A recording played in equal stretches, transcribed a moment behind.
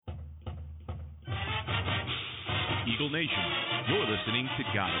Eagle Nation. You're listening to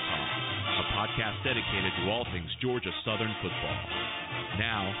Gotta Talk, a podcast dedicated to all things Georgia Southern football.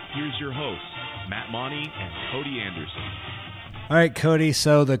 Now, here's your hosts, Matt Monty and Cody Anderson. All right, Cody,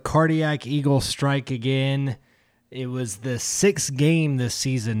 so the Cardiac Eagle strike again. It was the sixth game this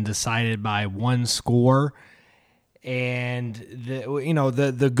season decided by one score. And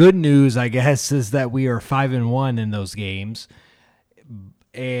the good news, I guess, is that we are 5-1 in those games.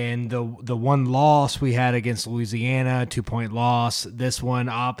 And the one loss we had against Louisiana, 2-point loss. This one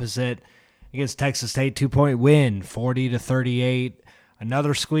opposite against Texas State, 2-point win, 40-38.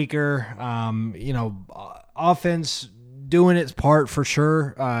 Another squeaker. Offense doing its part for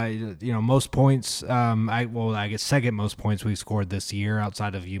sure. Most points. I guess second most points we scored this year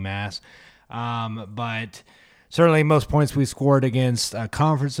outside of UMass. But certainly most points we scored against a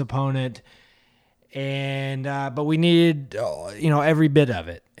conference opponent. And but we needed every bit of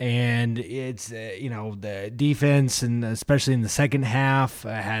it, and it's the defense, and especially in the second half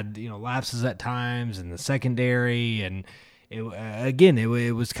had lapses at times in the secondary, and it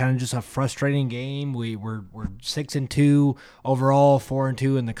was kind of just a frustrating game. We're 6-2 overall,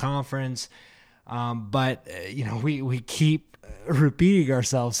 4-2 in the conference, but we keep repeating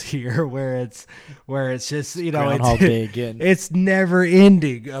ourselves here where it's just it's never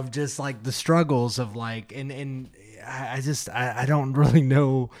ending of just like the struggles of like and I don't really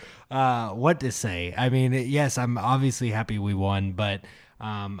know what to say. I mean, yes, I'm obviously happy we won, but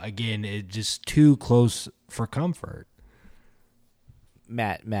again, it's just too close for comfort.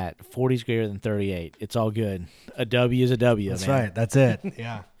 Matt, 40's greater than 38. It's all good. A W is a W. That's man. right. That's it.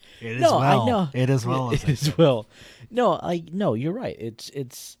 Yeah. It is I know. It is well. It is well. No, you're right.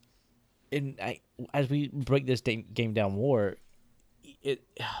 It's as we break this game down more, it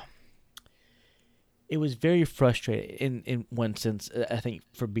was very frustrating in one sense, I think,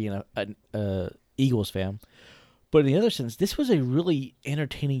 for being a Eagles fan, but in the other sense, this was a really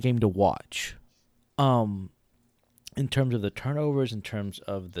entertaining game to watch. In terms of the turnovers, in terms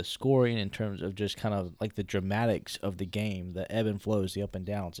of the scoring, in terms of just kind of like the dramatics of the game, the ebb and flows, the up and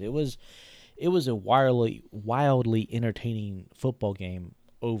downs. It was a wildly entertaining football game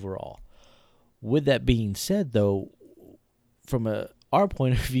overall. With that being said, though, from our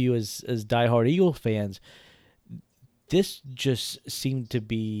point of view as diehard Eagle fans, this just seemed to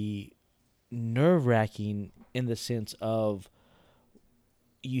be nerve-wracking in the sense of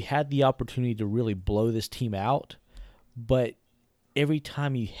you had the opportunity to really blow this team out, but every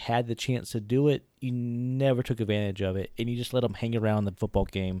time you had the chance to do it, you never took advantage of it, and you just let them hang around the football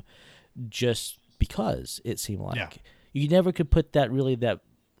game just because it seemed like you never could put that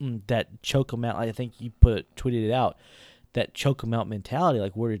choke them out. I think you tweeted it out, that choke them out mentality.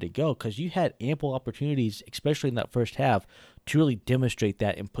 Like, where did it go? Because you had ample opportunities, especially in that first half, to really demonstrate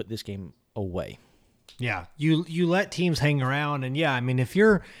that and put this game away. Yeah, you let teams hang around, and I mean, if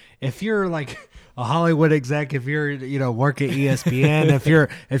you're like a Hollywood exec, if you're work at ESPN,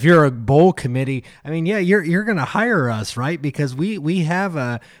 if you're a bowl committee, I mean, you're gonna hire us, right? Because we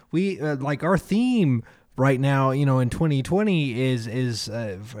have like our theme right now, in 2020 is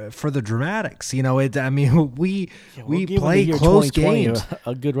for the dramatics. We play close games.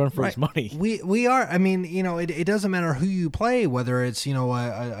 A good run for its money. We are. I mean, it doesn't matter who you play, whether it's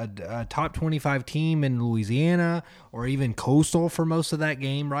a top 25 team in Louisiana or even Coastal for most of that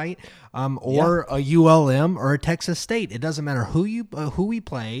game, right? Or a ULM or a Texas State. It doesn't matter who we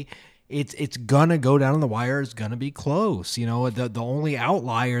play. It's gonna go down the wire. It's gonna be close. The only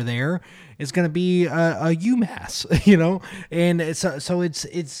outlier there is gonna be a UMass. And so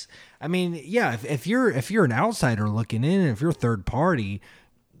it's. I mean, if you're an outsider looking in, if you're third party,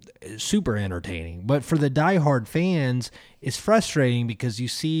 super entertaining. But for the diehard fans, it's frustrating because you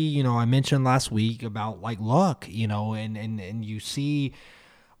see, I mentioned last week about like luck, and you see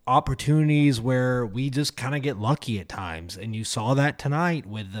opportunities where we just kind of get lucky at times, and you saw that tonight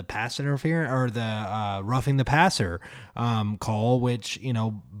with the pass interference or the roughing the passer call, which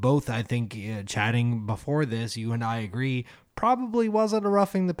both I think chatting before this, you and I agree probably wasn't a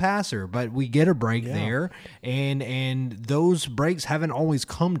roughing the passer, but we get a break there, and those breaks haven't always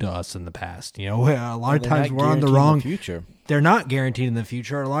come to us in the past. A lot of times we're on the wrong future. They're not guaranteed in the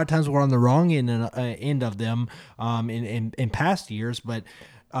future. A lot of times we're on the wrong end of them in past years, but.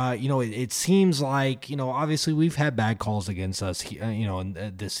 It seems like, obviously we've had bad calls against us,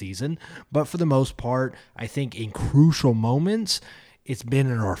 this season, but for the most part, I think in crucial moments, it's been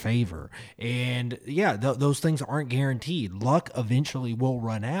in our favor. And those things aren't guaranteed. Luck eventually will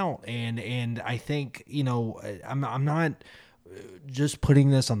run out. And I think, I'm not just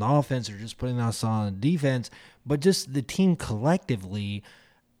putting this on the offense or just putting this on defense, but just the team collectively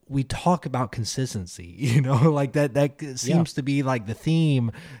we talk about consistency, like that seems to be like the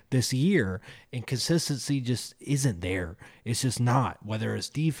theme this year, and consistency just isn't there. It's just not, whether it's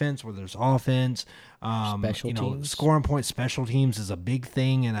defense, whether it's offense, Special teams. scoring points, special teams is a big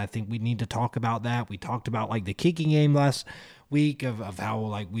thing. And I think we need to talk about that. We talked about like the kicking game last week of how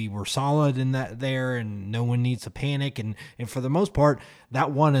like we were solid in that there, and no one needs to panic. And for the most part,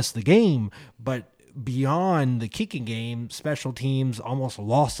 that won us the game, but beyond the kicking game, special teams almost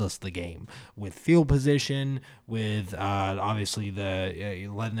lost us the game with field position, with obviously the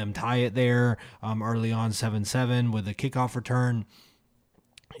letting them tie it there early on 7-7 with the kickoff return.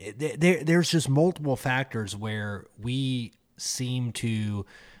 There's just multiple factors where we seem to,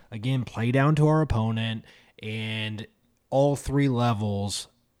 again, play down to our opponent, and all three levels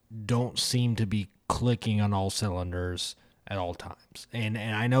don't seem to be clicking on all cylinders at all times. And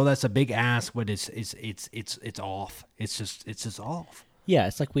I know that's a big ask, but it's off. It's just off. Yeah,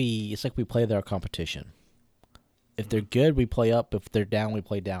 it's like we play their competition. If they're good, we play up. If they're down, we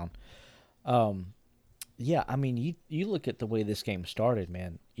play down. Yeah, I mean, you look at the way this game started,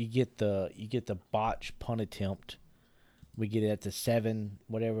 man. You get the botch punt attempt. We get it at the 7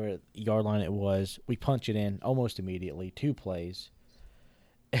 whatever yard line it was. We punch it in almost immediately, 2 plays.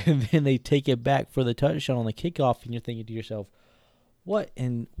 And then they take it back for the touchdown on the kickoff, and you're thinking to yourself, what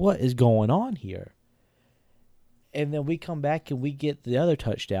is going on here? And then we come back and we get the other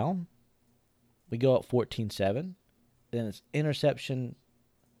touchdown. We go up 14-7. Then it's interception.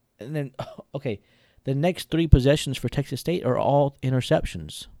 And then, okay, the next 3 possessions for Texas State are all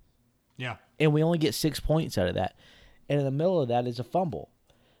interceptions. Yeah. And we only get 6 points out of that. And in the middle of that is a fumble.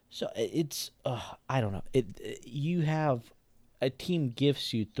 So it's, I don't know. You have... A team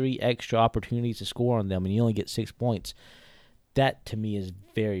gives you 3 extra opportunities to score on them, and you only get 6 points. That to me is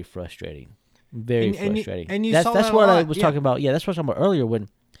very frustrating. Very frustrating. That's what I was talking about. Yeah, that's what I was talking about earlier. When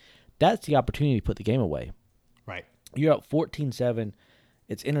that's the opportunity to put the game away. Right. You're up 14-7.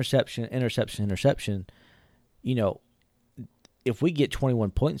 It's interception. If we get 21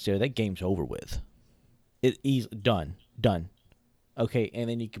 points there, that game's over with. It's done. Okay, and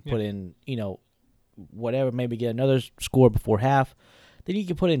then you can put in, whatever, maybe get another score before half. Then you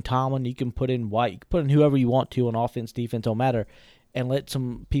can put in Tomlin, you can put in White, you can put in whoever you want to on offense, defense, don't matter, and let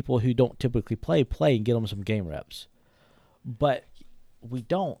some people who don't typically play and get them some game reps. But we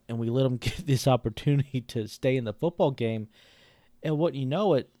don't, and we let them get this opportunity to stay in the football game. And what you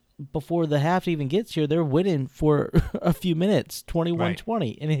know it, before the half even gets here, they're winning for a few minutes,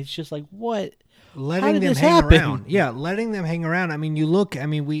 21-20. And it's just like, what? Letting them hang around. Yeah, letting them hang around. I mean,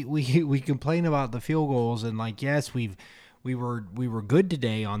 we complain about the field goals, and like, yes, we were good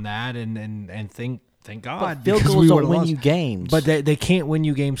today on that, and thank God. But field goals don't win you games. But they can't win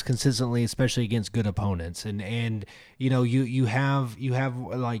you games consistently, especially against good opponents. And you have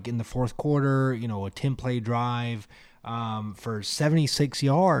like in the fourth quarter, a 10-play drive for 76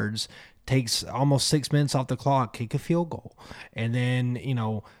 yards. Takes almost 6 minutes off the clock, kick a field goal. And then,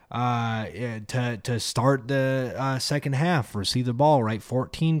 to start the second half, receive the ball, right?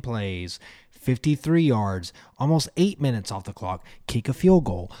 14 plays, 53 yards, almost 8 minutes off the clock, kick a field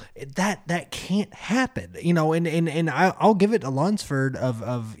goal. That can't happen, and I'll give it to Lunsford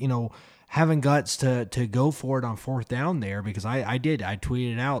of having guts to go for it on fourth down there, because I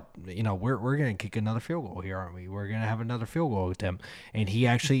tweeted out, we're going to kick another field goal here, aren't we? We're going to have another field goal attempt. And he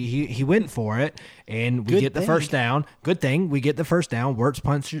actually, he went for it, and we get the first down. Good thing. We get the first down. Wirtz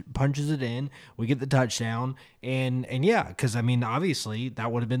punches it in. We get the touchdown. And yeah, because, I mean, obviously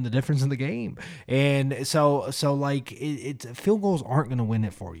that would have been the difference in the game. And so like, field goals aren't going to win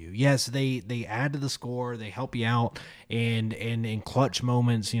it for you. Yes, they add to the score. They help you out. And in clutch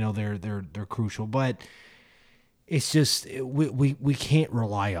moments, they're crucial, but it's just we can't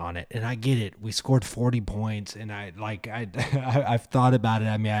rely on it. And I get it. We scored 40 points, and I've thought about it.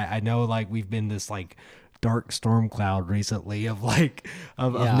 I mean, I know like we've been this like dark storm cloud recently of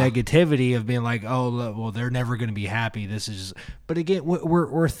negativity of being like, oh well, they're never going to be happy. This is just, but again,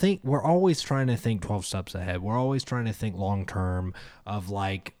 we're always trying to think 12 steps ahead. We're always trying to think long term of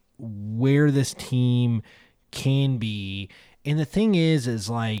like where this team can be. And the thing is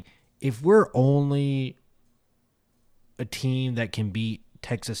like, if we're only a team that can beat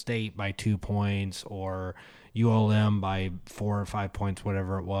Texas State by 2 points or ULM by 4 or 5 points,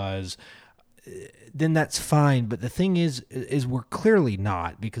 whatever it was, then that's fine. But the thing is we're clearly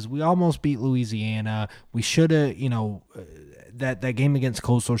not, because we almost beat Louisiana. We should have, that game against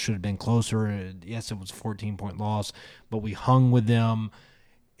Coastal should have been closer. Yes, it was a 14-point loss, but we hung with them.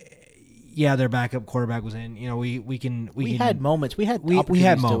 yeah, their backup quarterback was in. We had moments. We had we had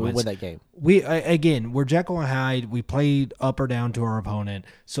opportunities moments to win that game. Again, we're Jekyll and Hyde. We played up or down to our opponent,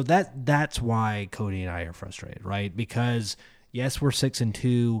 so that's why Cody and I are frustrated, right? Because yes, we're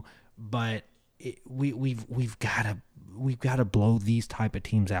 6-2, but we've got to blow these type of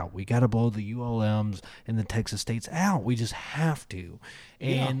teams out. We got to blow the ULMs and the Texas States out. We just have to.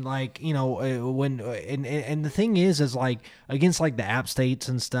 And when the thing is like against like the App States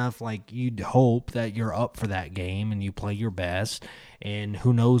and stuff, like you'd hope that you're up for that game and you play your best. And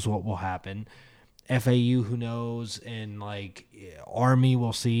who knows what will happen. FAU, who knows, and like Army,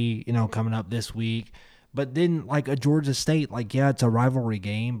 we'll see. Coming up this week. But then like a Georgia State, like yeah, it's a rivalry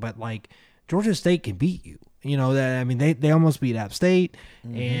game, but like Georgia State can beat you. They almost beat App State,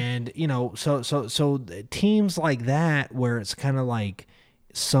 and so teams like that where it's kind of like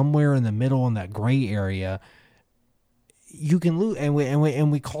somewhere in the middle in that gray area, you can lose.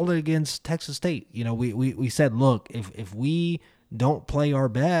 And we called it against Texas State. We said, look, if we don't play our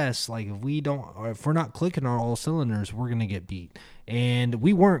best, like if we're not clicking on all cylinders, we're gonna get beat. And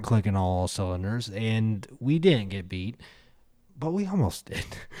we weren't clicking on all cylinders, and we didn't get beat. But we almost did,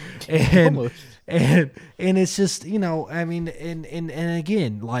 and it's just and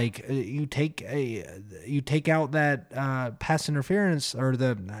again, like you take out that pass interference, or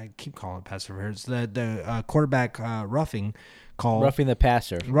I keep calling it pass interference, the quarterback roughing the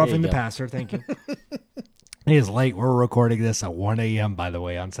passer, the passer. Thank you. It is late. We're recording this at 1 a.m. by the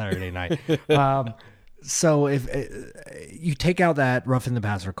way on Saturday night. So if you take out that roughing the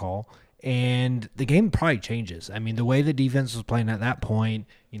passer call. And the game probably changes. I mean, the way the defense was playing at that point,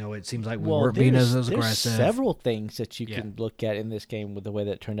 it seems like we weren't being as aggressive. There's several things that you can look at in this game with the way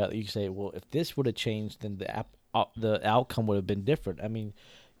that it turned out. You say, well, if this would have changed, then the outcome would have been different. I mean,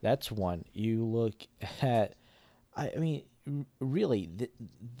 that's one. You look at, really,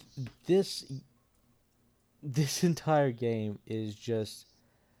 this entire game is just,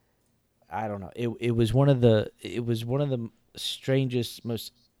 I don't know. It was one of the strangest,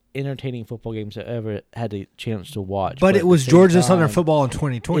 most entertaining football games I ever had a chance to watch. But it was Georgia Southern football in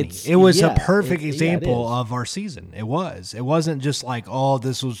 2020. It was a perfect example of our season. It was. It wasn't just like,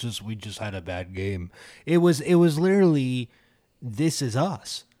 we just had a bad game. It was literally, this is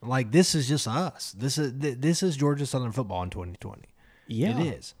us. Like, this is just us. This is Georgia Southern football in 2020. Yeah.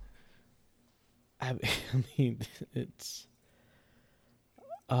 It is. I mean, it's...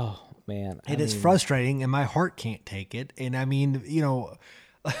 Oh, man. It is frustrating, and my heart can't take it. And I mean,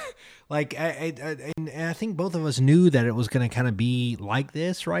 like I think both of us knew that it was going to kind of be like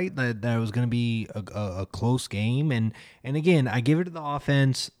this, right? That it was going to be a close game, and again, I give it to the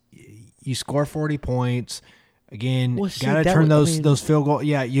offense. You score 40 points. Again, gotta turn those field goals.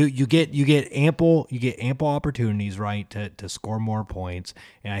 Yeah, you get ample opportunities, right, to score more points,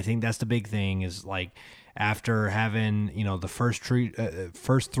 and I think that's the big thing is like. After having, the first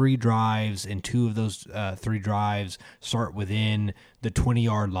three drives, and two of those 3 drives start within the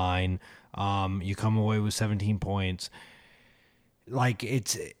 20-yard line, you come away with 17 points. Like,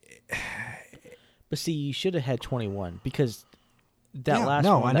 it's... But see, you should have had 21 because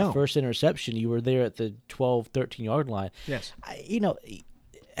that first interception, you were there at the 12, 13-yard line. Yes. I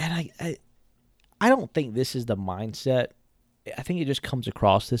don't think this is the mindset. I think it just comes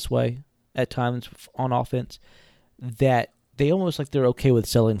across this way at times on offense, that they almost like they're okay with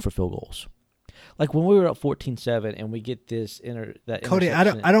selling for field goals. Like when we were up 14-7 and we get this Cody, I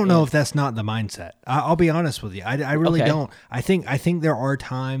don't know if that's not the mindset. I'll be honest with you. I really don't. I think there are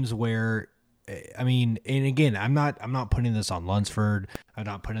times where, I mean, and again, I'm not putting this on Lunsford. I'm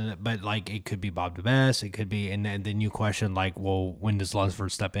not putting it, but like it could be Bob DeBess. It could be, and then you question like, well, when does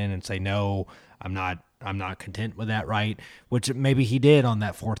Lunsford step in and say, no, I'm not content with that, right? Which maybe he did on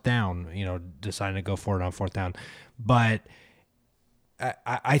that 4th down, deciding to go for it on 4th down. But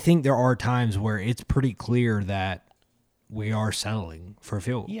I think there are times where it's pretty clear that we are settling for a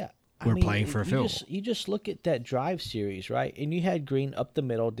field goal. Yeah. We're playing for a field goal. You just look at that drive series, right? And you had Green up the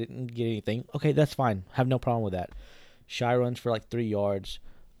middle, didn't get anything. Okay, that's fine. Have no problem with that. Shy runs for like 3 yards.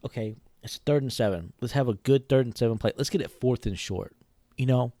 Okay, it's 3rd and 7. Let's have a good 3rd and 7 play. Let's get it 4th and short.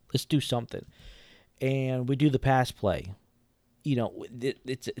 Let's do something. And we do the pass play.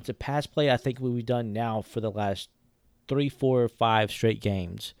 It's a pass play I think we've done now for the last 3, 4, 5 straight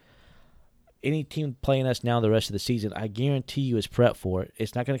games. Any team playing us now the rest of the season, I guarantee you is prepped for it.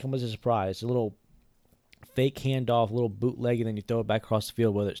 It's not going to come as a surprise. A little fake handoff, a little bootleg, and then you throw it back across the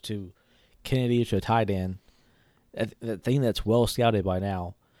field, whether it's to Kennedy or to a tight end. That thing that's well scouted by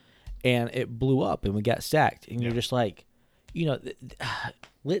now. And it blew up, and we got sacked. And you're just like, it's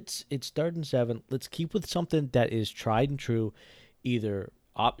 3rd and 7. Let's keep with something that is tried and true, either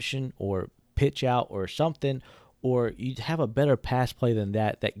option or pitch out or something, or you have a better pass play than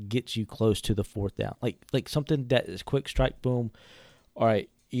that gets you close to the fourth down. Like something that is quick strike, boom. All right,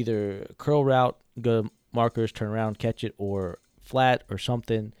 either curl route, go to markers, turn around, catch it, or flat or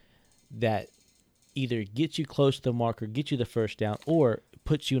something that either gets you close to the marker, gets you the first down, or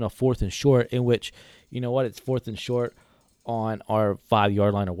puts you in a 4th and short in which, you know what, it's 4th and short on our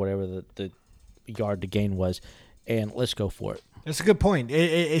 5-yard line or whatever the yard to gain was, and let's go for it. That's a good point.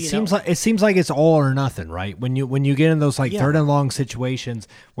 It seems like it's all or nothing, right? When you get in those third and long situations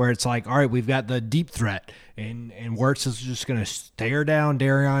where it's like, all right, we've got the deep threat, and Wirtz is just going to stare down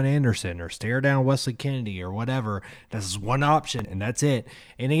Darion Anderson or stare down Wesley Kennedy or whatever. This is one option, and that's it.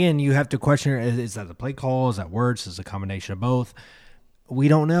 And again, you have to question: is that the play call? Is that Wirtz? Is it a combination of both? We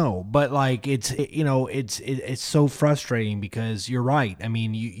don't know, but it's so frustrating because you're right. I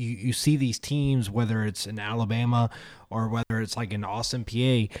mean, you see these teams, whether it's in Alabama or whether it's like in Austin,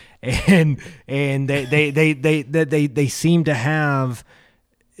 PA, and they seem to have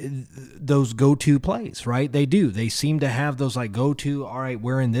those go-to plays, right? They do. They seem to have those go-to. All right,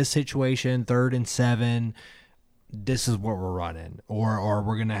 we're in this situation, 3rd and 7. This is what we're running, or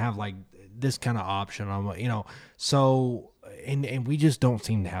we're gonna have this kind of option on so. And we just don't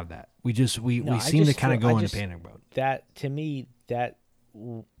seem to have that. We seem to kind of go into panic mode. That to me,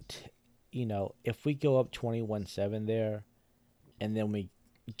 if we go up 21-7 there, and then we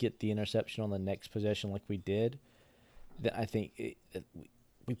get the interception on the next possession like we did, then I think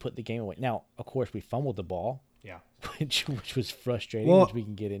we put the game away. Now, of course, we fumbled the ball, which was frustrating, which we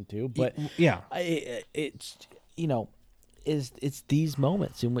can get into. But it's it's these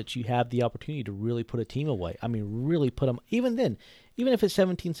moments in which you have the opportunity to really put a team away. I mean, really put them. Even then, even if it's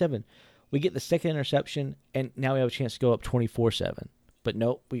 17-7, we get the second interception, and now we have a chance to go up 24-7. But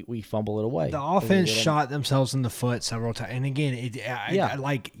nope, we fumble it away. The offense shot themselves in the foot several times. And again,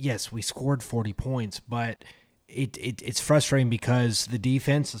 yes, we scored 40 points, but it's frustrating because the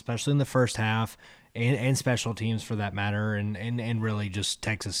defense, especially in the first half, and special teams for that matter, and really just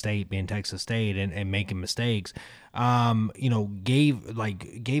Texas State being Texas State and making mistakes, gave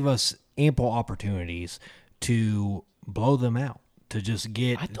us ample opportunities to blow them out, to just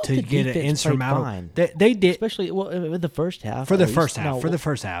get an insurmountable. They did, especially in the first half. For the first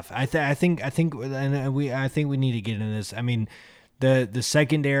half, I think we need to get into this. I mean, the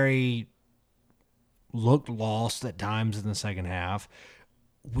secondary looked lost at times in the second half.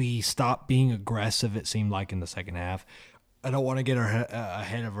 We stopped being aggressive, it seemed like, in the second half. I don't want to get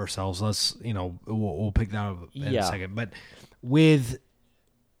ahead of ourselves. Let's, we'll pick that up in a second. But with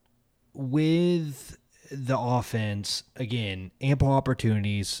the offense, again, ample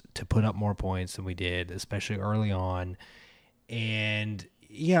opportunities to put up more points than we did, especially early on. And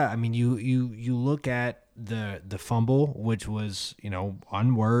I mean, you look at the fumble, which was,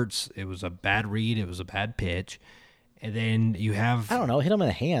 on Wirtz. It was a bad read. It was a bad pitch. And then you have... I don't know, hit him in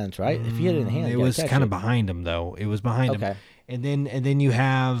the hands, right? If you hit it in the hands, it was kind of behind him, though. It was behind him. And then you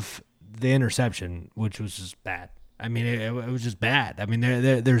have the interception, which was just bad. I mean, it was just bad. I mean,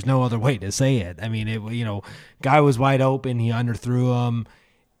 there's no other way to say it. I mean, guy was wide open. He underthrew him.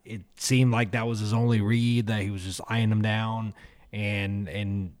 It seemed like that was his only read, that he was just eyeing him down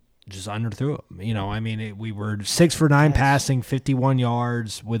and just underthrew him. I mean, we were 6 for 9 passing, 51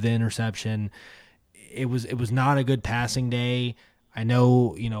 yards with the interception. It was not a good passing day. I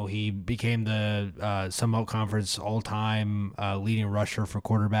know, he became the Sun Belt Conference all-time leading rusher for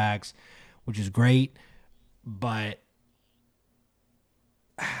quarterbacks, which is great. But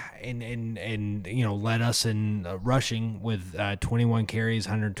and led us in rushing with 21 carries,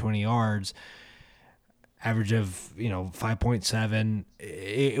 120 yards, average of 5.7.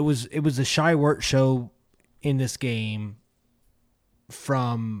 It was a Shy Wirtz show in this game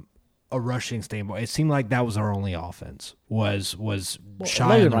from a rushing standpoint. It seemed like that was our only offense. Was Shy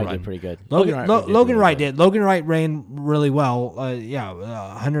Logan on the Wright run. did pretty good. Logan Wright did. Logan Wright ran really well.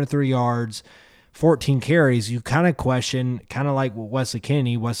 103 yards, 14 carries. You kind of question, kind of like Wesley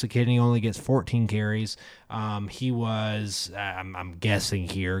Kennedy. Wesley Kennedy only gets 14 carries. He was, I'm guessing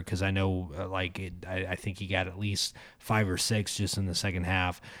here because I know, I think he got at least 5 or 6 just in the second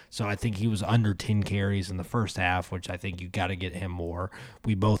half. So I think he was under 10 carries in the first half, which I think you got to get him more.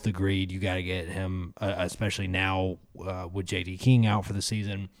 We both agreed you got to get him, especially now with J.D. King out for the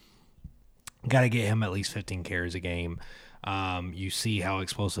season. Got to get him at least 15 carries a game. You see how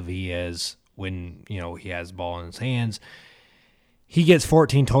explosive he is when he has the ball in his hands. He gets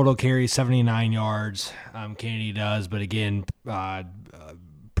 14 total carries, 79 yards. Kennedy does, but again,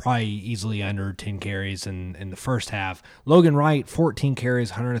 probably easily under 10 carries in the first half. Logan Wright, 14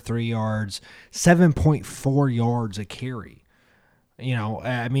 carries, 103 yards, 7.4 yards a carry. You know,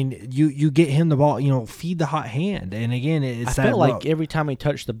 I mean, you get him the ball, you know, feed the hot hand. And again, it's I feel like every time he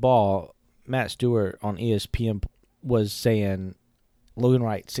touched the ball, Matt Stewart on ESPN was saying, Logan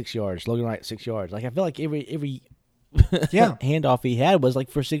Wright 6 yards, Logan Wright 6 yards. Like I feel like every handoff he had was like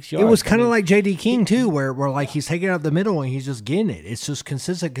for 6 yards. It was kind of like J.D. King too, where like he's taking it out the middle and he's just getting it. It's just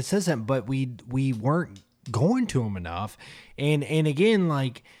consistent. But we weren't going to him enough. And again,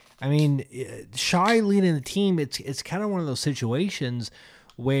 like, I mean, Shy leading the team, it's kind of one of those situations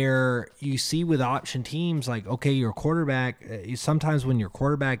where you see with option teams, like, okay, your quarterback, sometimes when your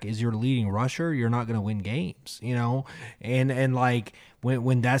quarterback is your leading rusher, you're not going to win games, you know? And like,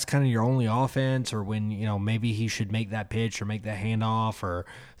 when that's kind of your only offense, or when, you know, maybe he should make that pitch or make that handoff or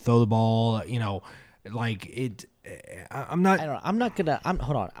throw the ball, you know, like it, I'm not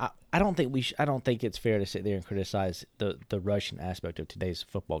hold on. I don't think it's fair to sit there and criticize the rushing aspect of today's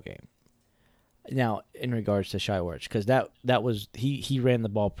football game. Now, in regards to Shy Wirtz, because that was he ran the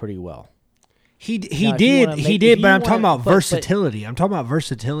ball pretty well. He did, but I'm talking about versatility. I'm talking about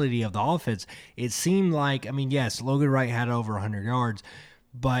versatility of the offense. It seemed like, I mean, yes, Logan Wright had over 100 yards,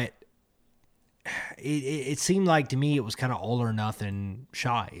 but it seemed like to me it was kind of all or nothing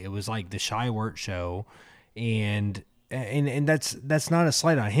Shy. It was like the Shy Wirtz show, and that's not a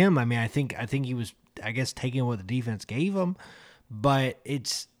slight on him. I mean, I think he was, I guess, taking what the defense gave him, but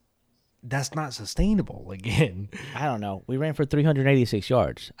that's not sustainable. Again, I don't know. We ran for 386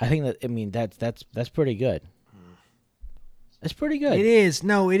 yards. I think that's pretty good. That's pretty good. It is.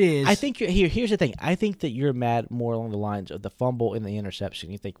 No, it is. I think here's the thing. I think that you're mad more along the lines of the fumble and the interception.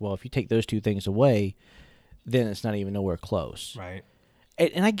 You think, well, if you take those two things away, then it's not even nowhere close. Right.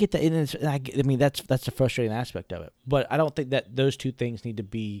 And I get that. I mean, that's the frustrating aspect of it. But I don't think that those two things need to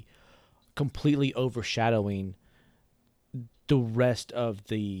be completely overshadowing the rest of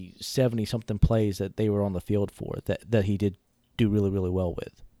the 70-something plays that they were on the field for, that he did do really, really well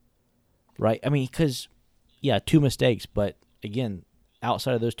with. Right? I mean, because, yeah, 2 mistakes, but, again,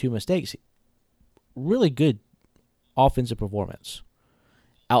 outside of those 2 mistakes, really good offensive performance.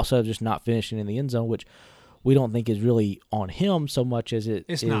 Outside of just not finishing in the end zone, which we don't think is really on him so much as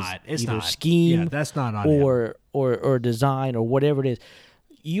it's either scheme, that's not on him, or design or whatever it is.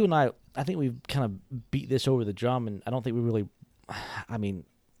 You and I think we've kind of beat this over the drum, and I don't think we really. I mean,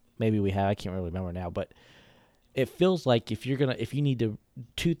 maybe we have. I can't really remember now, but it feels like if you need to,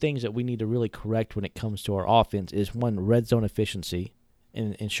 2 things that we need to really correct when it comes to our offense is, 1, red zone efficiency,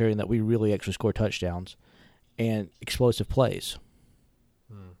 and ensuring that we really actually score touchdowns, and explosive plays.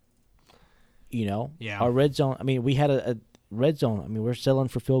 You know, our red zone. I mean, we had a red zone. I mean, we're selling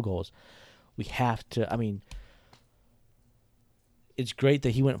for field goals. We have to. I mean, it's great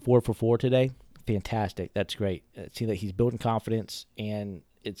that he went 4 for 4 today. Fantastic. That's great. It seems like he's building confidence, and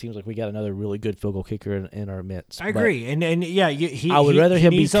it seems like we got another really good field goal kicker in our midst. I agree. And yeah, I would rather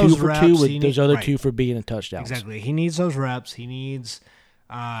him be 2 for 2 with those other 2 for being a touchdown. Exactly. He needs those reps. He needs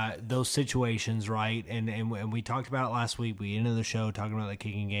those situations, right? And we talked about it last week. We ended the show talking about the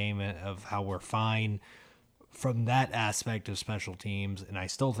kicking game of how we're fine from that aspect of special teams, and I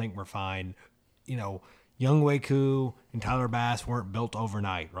still think we're fine. You know, Young Waku and Tyler Bass weren't built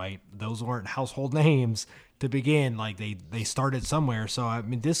overnight, right? Those weren't household names to begin. Like they started somewhere. So I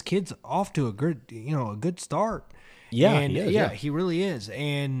mean, this kid's off to a good start. Yeah, and he really is.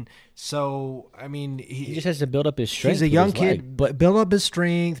 And so I mean, he just has to build up his strength. He's a young kid, but build up his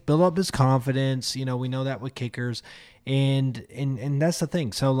strength, build up his confidence. You know, we know that with kickers, and that's the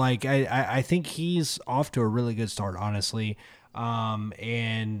thing. So like, I think he's off to a really good start, honestly,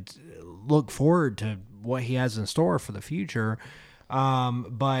 and look forward to what he has in store for the future.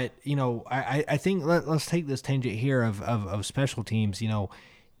 But you know, I think let's take this tangent here of special teams. You know,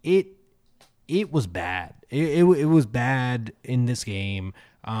 it was bad. It was bad in this game.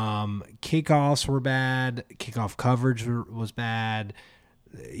 Kickoffs were bad. Kickoff coverage was bad.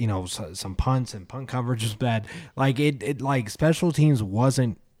 You know, some punts and punt coverage was bad. Like it like special teams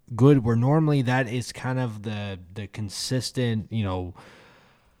wasn't good. Where normally that is kind of the consistent, you know,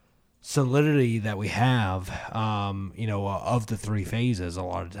 solidity that we have, you know, of the 3 phases a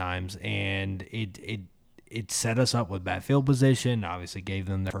lot of times, and it set us up with bad field position. Obviously, gave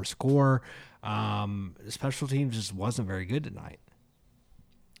them their first score. Special teams just wasn't very good tonight.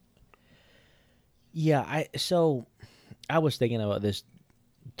 Yeah, I was thinking about this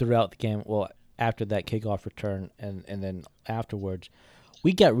throughout the game. Well, after that kickoff return, and then afterwards,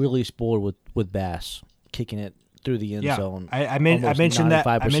 we got really spoiled with Bass kicking it through the end zone. I mentioned that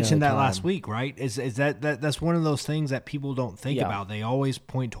last week, right? Is that's one of those things that people don't think about. They always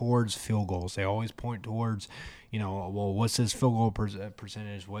point towards field goals. They always point towards, well, what's his field goal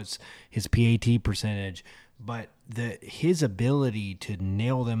percentage? What's his PAT percentage? But his ability to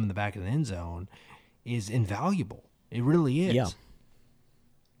nail them in the back of the end zone is invaluable. It really is. Yeah.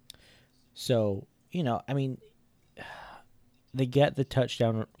 So, I mean, they get the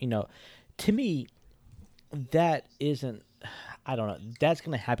touchdown, to me, that isn't, I don't know, that's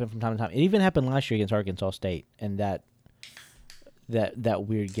going to happen from time to time. It even happened last year against Arkansas State and that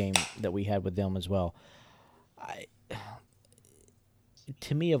weird game that we had with them as well.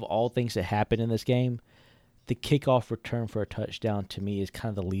 To me, of all things that happened in this game, the kickoff return for a touchdown to me is kind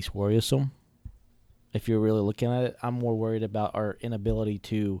of the least worrisome. If you're really looking at it, I'm more worried about our inability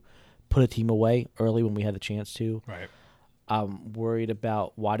to put a team away early when we had the chance to. Right. I'm worried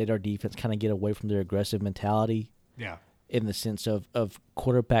about why did our defense kind of get away from their aggressive mentality. Yeah. In the sense of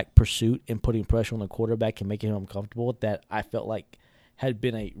quarterback pursuit and putting pressure on the quarterback and making him uncomfortable, that I felt like had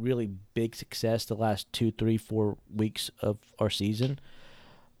been a really big success the last 2, 3, 4 weeks of our season.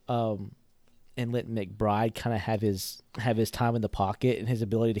 And let McBride kind of have his time in the pocket and his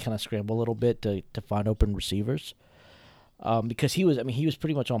ability to kind of scramble a little bit to find open receivers. Because he was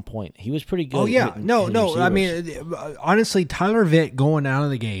pretty much on point. He was pretty good. Oh yeah, no. receivers. I mean, honestly, Tyler Vitt going out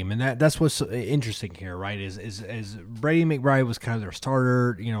of the game, and that's what's interesting here, right? Is Brady McBride was kind of their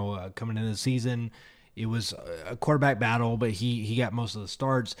starter, coming into the season. It was a quarterback battle, but he got most of the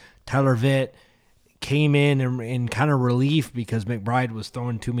starts. Tyler Vitt came in kind of relief because McBride was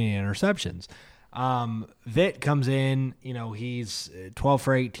throwing too many interceptions. Vitt comes in, he's 12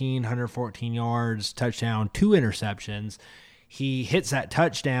 for 18, 114 yards, touchdown, 2 interceptions. He hits that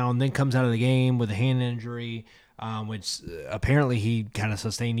touchdown, then comes out of the game with a hand injury, which apparently he kind of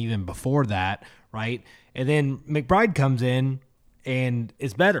sustained even before that, right? And then McBride comes in and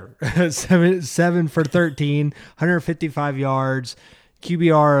is better. 7 for 13, 155 yards,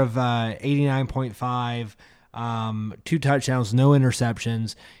 QBR of 89.5, 2 touchdowns, no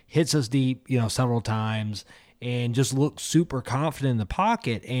interceptions, hits us deep, several times, and just looked super confident in the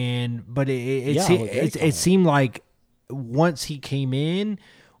pocket. But it seemed like once he came in,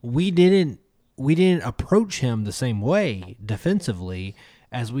 we didn't approach him the same way defensively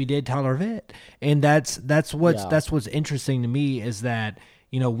as we did Tyler Vitt. And that's what's interesting to me is that,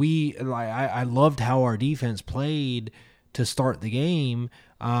 I loved how our defense played to start the game.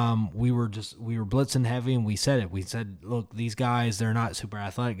 We were blitzing heavy, and we said, look, these guys, they're not super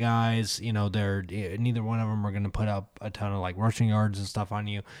athletic guys. They're neither one of them are going to put up a ton of like rushing yards and stuff on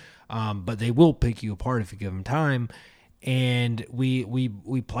you, but they will pick you apart if you give them time. And we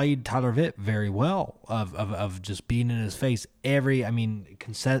played Tyler Vitt very well of just being in his face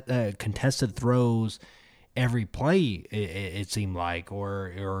contested throws every play. It seemed like,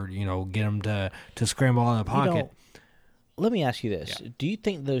 or get him to scramble out of the pocket. Let me ask you this. Yeah. Do you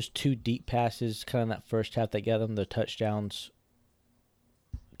think those 2 deep passes kind of in that first half that got them the touchdowns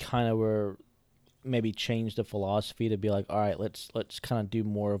kind of were maybe changed the philosophy to be like, all right, let's kind of do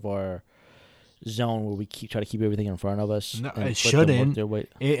more of our zone where we try to keep everything in front of us? No, it shouldn't.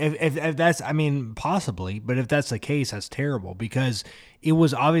 If that's, possibly, but if that's the case, that's terrible because it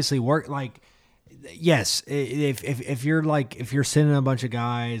was obviously yes, if you're sending a bunch of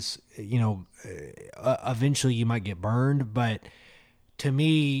guys, eventually you might get burned. But to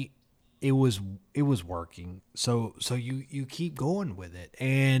me, it was working. So you keep going with it,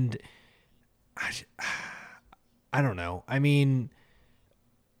 and I don't know. I mean,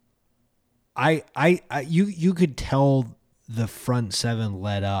 you could tell the front 7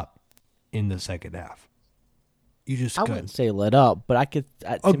 let up in the second half. You just I wouldn't say let up, but I could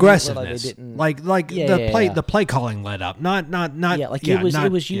aggressiveness, the play calling let up, not it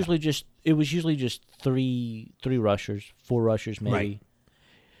was usually just three rushers, 4 rushers maybe.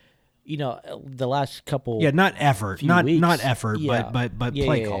 Right. The last couple not effort, not effort, but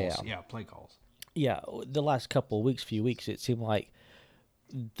play calls, play calls. Yeah, the last few weeks, it seemed like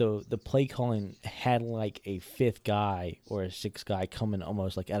the play calling had like a 5th guy or a 6th guy coming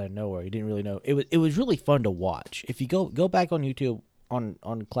almost like out of nowhere. You didn't really know. It was really fun to watch. If you go back on YouTube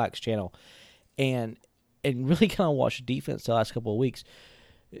on Clack's channel and really kind of watch the defense the last couple of weeks,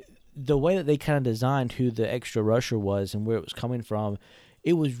 the way that they kind of designed who the extra rusher was and where it was coming from,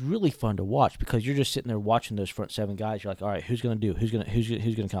 it was really fun to watch because you're just sitting there watching those front 7 guys. You're like, all right, who's going to do? Who's going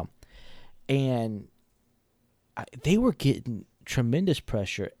to come? And they were getting tremendous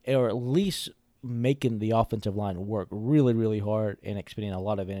pressure, or at least making the offensive line work really, really hard and expending a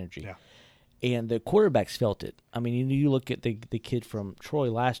lot of energy. Yeah. And the quarterbacks felt it. I mean, you look at the kid from Troy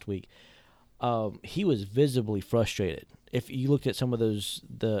last week, he was visibly frustrated. If you looked at some of those,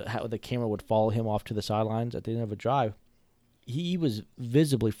 how the camera would follow him off to the sidelines at the end of a drive, he was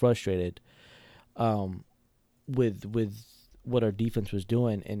visibly frustrated with what our defense was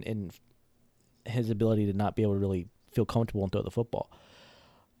doing and his ability to not be able to really feel comfortable and throw the football.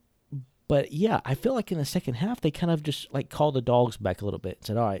 But yeah, I feel like in the second half they kind of just like called the dogs back a little bit and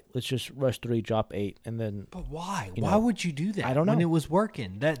said, "All right, let's just rush 3, drop 8, and then." But why? Why would you do that? I don't know. When it was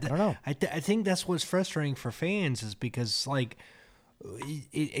working. I don't know. I think that's what's frustrating for fans is because like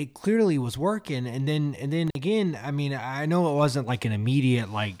it clearly was working, and then again, I mean, I know it wasn't like an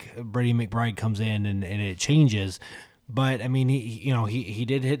immediate like Brady McBride comes in and it changes, but I mean he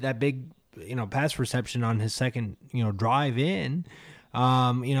did hit that big pass reception on his second drive in.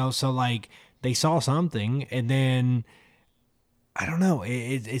 So like they saw something, and then I don't know.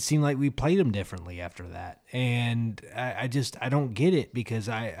 It seemed like we played them differently after that, and I don't get it because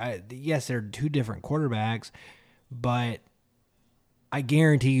yes, they're two different quarterbacks, but I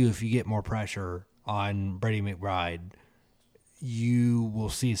guarantee you, if you get more pressure on Brady McBride, you will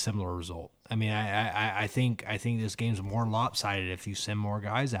see a similar result. I mean, I think this game's more lopsided if you send more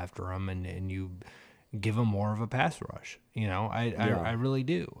guys after him and you give him more of a pass rush. I really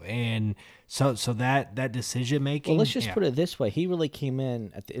do. And so that decision making. Well, let's just put it this way: he really came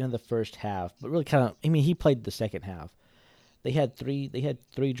in at the end of the first half, but really kind of. I mean, he played the second half. They had three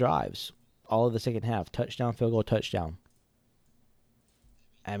drives, all of the second half: touchdown, field goal, touchdown.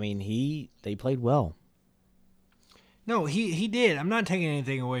 I mean, they played well. No, he did. I'm not taking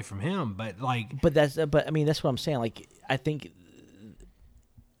anything away from him, but like. But I mean, that's what I'm saying. Like, I think.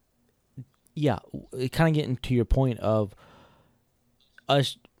 Yeah, kind of getting to your point of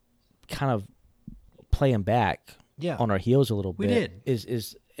us kind of playing back on our heels a little bit. We did.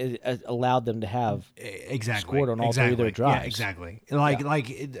 Is allowed them to have scored on all three of their drives. Yeah, exactly.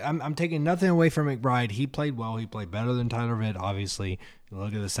 I'm taking nothing away from McBride. He played well. He played better than Tyler Vitt, obviously. You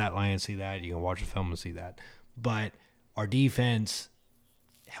look at the stat line and see that. You can watch the film and see that. But our defense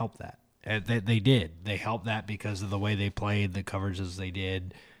helped that. They did. They helped that because of the way they played, the coverages they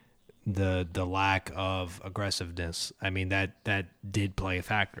did, the lack of aggressiveness. I mean, that did play a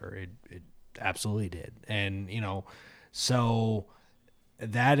factor. It absolutely did. And, so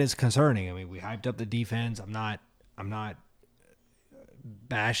that is concerning. I mean, we hyped up the defense. I'm not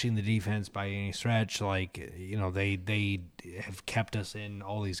bashing the defense by any stretch. Like, they have kept us in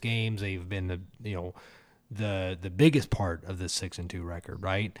all these games. They've been the biggest part of this 6-2 record,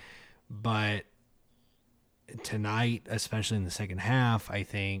 right? But tonight, especially in the second half, I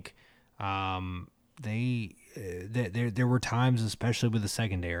think there were times, especially with the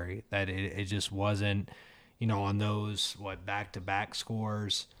secondary, that it just wasn't, on those back-to-back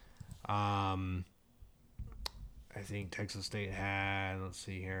scores. I think Texas State had. Let's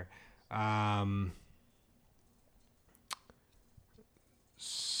see here.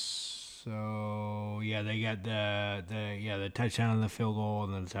 So yeah, they got the touchdown and the field goal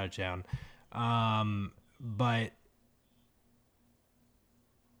and then the touchdown. But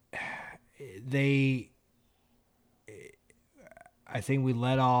I think we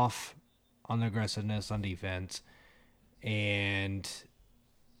let off on the aggressiveness on defense, and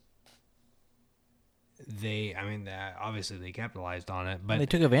obviously they capitalized on it, but they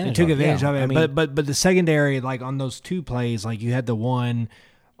took advantage of it. I mean, but the secondary, like on those two plays, like you had the one,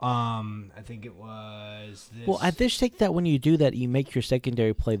 I think it was this. Well, I just think that when you do that, you make your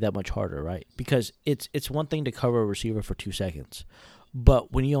secondary play that much harder, right? Because it's one thing to cover a receiver for 2 seconds,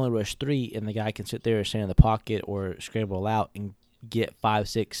 but when you only rush 3 and the guy can sit there and stand in the pocket or scramble out and get 5,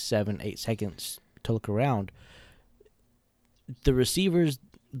 6, 7, 8 seconds to look around, the receivers,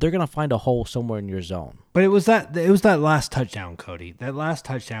 they're gonna find a hole somewhere in your zone. But it was that last touchdown, Cody. That last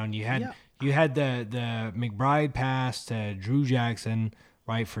touchdown you had the McBride pass to Drew Jackson,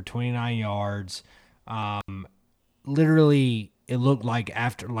 right, for 29 yards. Literally, it looked like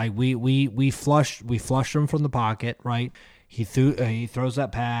after we flushed him from the pocket, right? He throws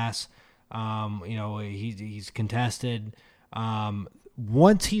that pass. He's contested.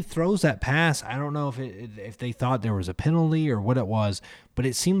 Once he throws that pass, I don't know if they thought there was a penalty or what it was, but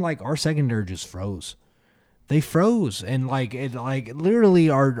it seemed like our secondary just froze. They froze, and literally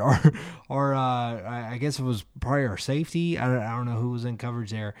our I guess it was probably our safety. I don't know who was in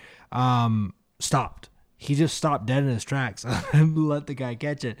coverage there. Stopped. He just stopped dead in his tracks and let the guy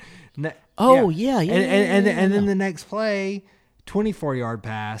catch it. And then the next play, 24-yard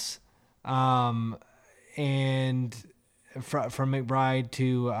pass, and from McBride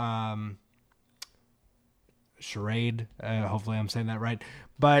to Charade. Hopefully I'm saying that right.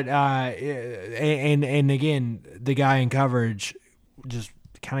 But and again, the guy in coverage just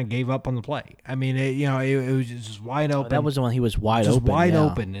kind of gave up on the play. I mean, it was just wide open. That was the one he was wide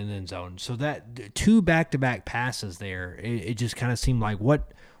open in the end zone. So that 2 back-to-back passes there, it just kind of seemed like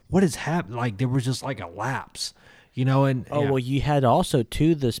what what is happening? Like there was just like a lapse, and well, you had also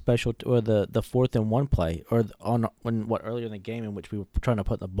too the special or the 4th and 1 play or earlier in the game in which we were trying to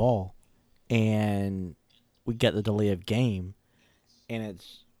put the ball, and we get the delay of game, and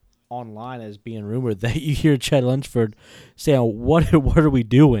it's online as being rumored that you hear Chad Lunsford saying, "What are we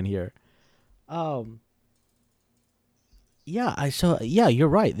doing here?" Yeah, I saw. Yeah, you're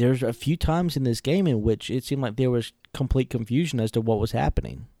right. There's a few times in this game in which it seemed like there was complete confusion as to what was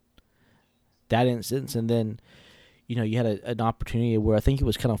happening. That instance, and then, you had an opportunity where I think it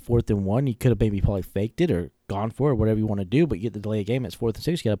was kind of 4th and 1. You could have maybe probably faked it or gone for it, or whatever you want to do, but you get the delay of game. It's 4th and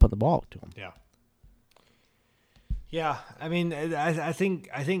 6. You got to put the ball to them. Yeah. Yeah, I mean, I think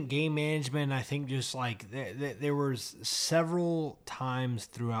game management. I think just like there was several times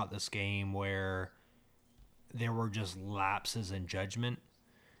throughout this game where there were just lapses in judgment,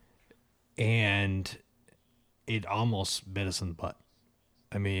 and it almost bit us in the butt.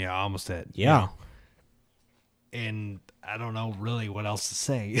 I mean, I almost did. Yeah. And I don't know really what else to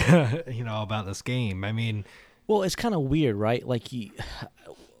say, about this game. I mean, well, it's kind of weird, right? Like we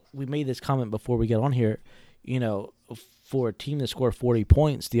made this comment before we get on here. For a team to score 40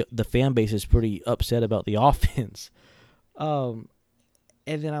 points, the fan base is pretty upset about the offense. And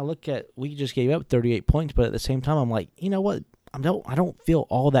then I look at, we just gave up 38 points, but at the same time, I'm like, you know what? I don't feel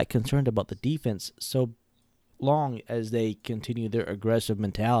all that concerned about the defense so long as they continue their aggressive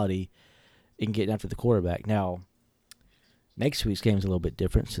mentality in getting after the quarterback. Now, next week's game is a little bit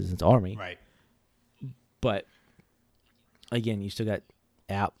different since it's Army. Right. But, again, you still got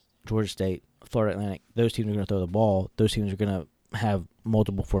App, Georgia State, Florida Atlantic. Those teams are going to throw the ball. Those teams are going to have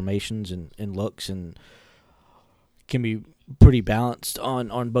multiple formations and looks and can be pretty balanced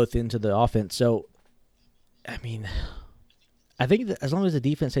on both ends of the offense. So, I mean, I think that as long as the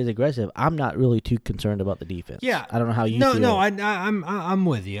defense stays aggressive, I'm not really too concerned about the defense. Yeah, I don't know how you feel. No, I'm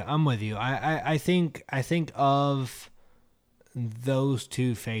with you. I think of those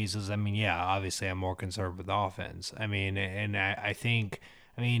two phases. I mean, yeah, obviously I'm more concerned with the offense. I mean, and I think.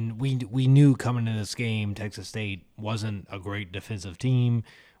 I mean, we knew coming into this game, Texas State wasn't a great defensive team.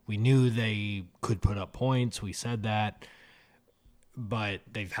 We knew they could put up points. We said that. But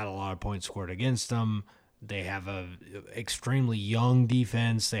they've had a lot of points scored against them. They have a extremely young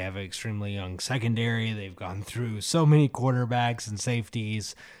defense. They have an extremely young secondary. They've gone through so many quarterbacks and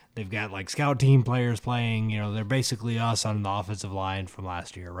safeties. They've got like scout team players playing. They're basically us on the offensive line from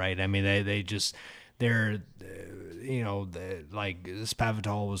last year, right? I mean, they just... They're, like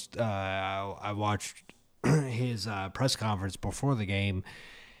Spavital was. I watched his press conference before the game,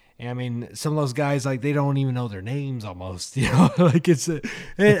 and I mean, some of those guys like they don't even know their names almost. Like it's.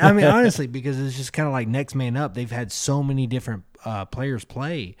 I mean, honestly, because it's just kind of like next man up. They've had so many different players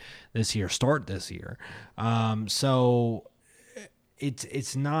play this year, start this year, so.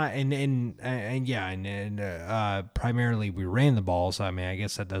 It's not and primarily we ran the ball, so I mean I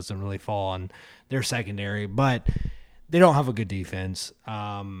guess that doesn't really fall on their secondary, but they don't have a good defense,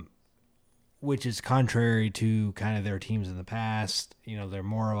 which is contrary to kind of their teams in the past. They're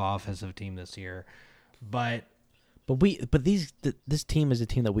more of an offensive team this year, but this team is a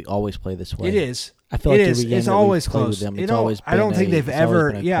team that we always play this way. It is. I feel like every game it's that always we play close. with them, it's always been I don't think they've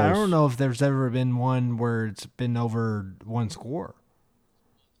ever. Yeah, close. I don't know if there's ever been one where it's been over one score.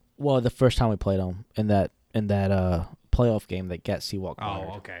 Well, the first time we played them in that playoff game that got Seawalk.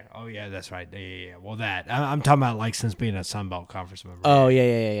 Oh, okay. Oh, yeah, that's right. Yeah. Well, I'm talking about like since being a Sun Belt Conference member. Oh,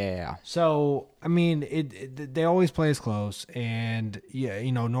 yeah. So, I mean, they always play us close, and yeah,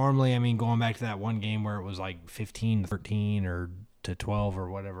 normally, I mean, going back to that one game where it was like 15-13 or to 12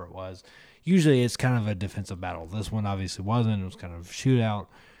 or whatever it was. Usually, it's kind of a defensive battle. This one obviously wasn't. It was kind of a shootout,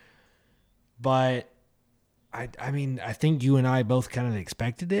 but. I mean, I think you and I both kind of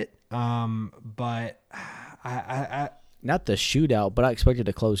expected it, but I not the shootout, but I expected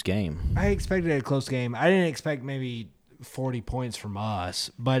a close game. I expected a close game. I didn't expect maybe 40 points from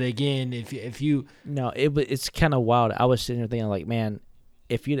us, but again, if you it's kind of wild. I was sitting there thinking like, man,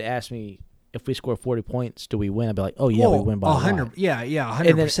 if you'd asked me if we score 40 points, do we win? I'd be like, oh yeah, we win by 100. Yeah,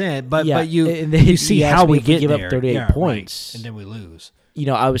 100%. But you see how we get give there. up 38 points, right, and then we lose.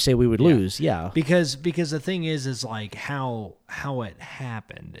 I would say we would lose, yeah. Because the thing is like how it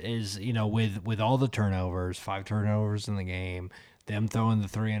happened is, with all the turnovers, 5 turnovers in the game, them throwing the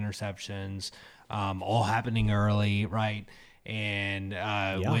 3 interceptions, all happening early, right? And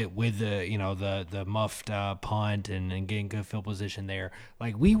with the the muffed punt and getting good field position there,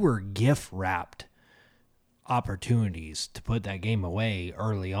 like we were gift wrapped opportunities to put that game away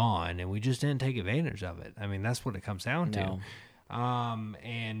early on, and we just didn't take advantage of it. I mean, that's what it comes down to.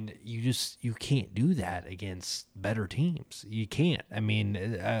 And you can't do that against better teams. You can't. I mean,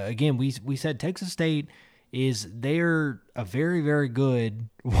 again, we said Texas State they're a very, very good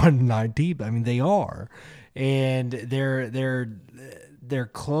 1-9 team. I mean, they are, and they're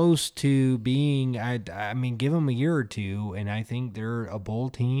close to being. I mean, give them a year or two, and I think they're a bowl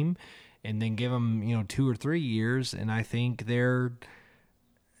team, and then give them 2 or 3 years, and I think they're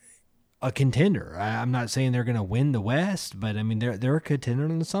a contender. I'm not saying they're going to win the West, but I mean they're a contender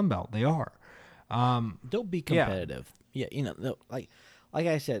in the Sun Belt. They are. They'll be competitive. Yeah, like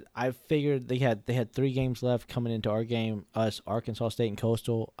I said, I figured they had 3 games left coming into our game, us, Arkansas State, and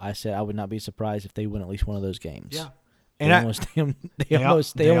Coastal. I said I would not be surprised if they win at least one of those games. Yeah, they almost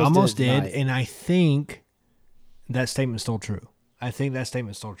did, and I think that statement's still true. I think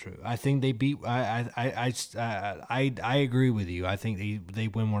they beat. I agree with you. I think they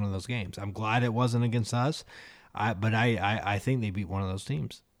win one of those games. I'm glad it wasn't against us, but I think they beat one of those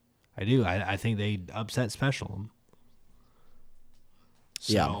teams. I do. I think they upset Special them.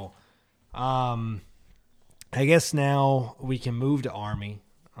 So, yeah. I guess now we can move to Army.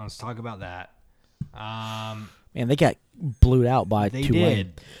 Let's talk about that. Man, they got blew out by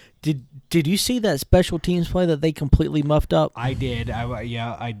Tulane. Did you see that special teams play that they completely muffed up? I did.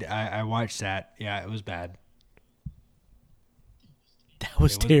 I watched that. Yeah, it was bad. That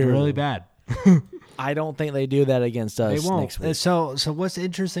was terrible. Really bad. I don't think they do that against us. They won't. Next week. So what's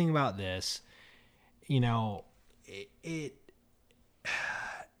interesting about this?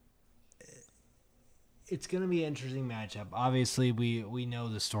 It's going to be an interesting matchup. Obviously, we know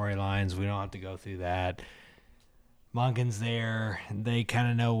the storylines. We don't have to go through that. Monken's there. They kind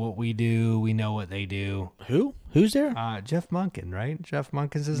of know what we do. We know what they do. Who's there? Jeff Monken, right? Jeff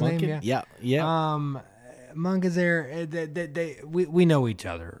Monken's his name. Yeah. Monken's there. We know each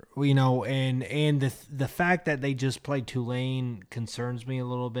other. We know, and the fact that they just played Tulane concerns me a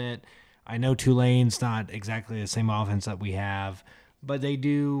little bit. I know Tulane's not exactly the same offense that we have, but they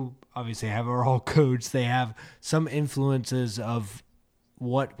do obviously have our whole coach. They have some influences of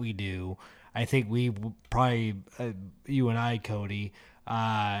what we do. I think we probably, you and I, Cody,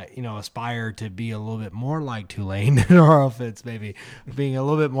 aspire to be a little bit more like Tulane in our offense, maybe being a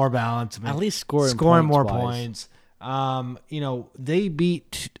little bit more balanced. At least scoring more points. They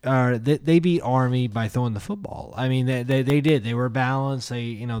beat Army by throwing the football. I mean, they did. They were balanced.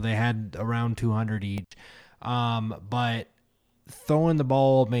 They had around 200 each, but throwing the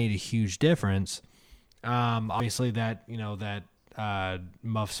ball made a huge difference. Obviously, that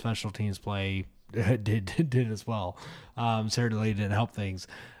muff special teams play did as well. Certainly didn't help things,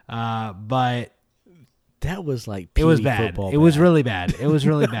 but that was like it was bad. It was really bad. It was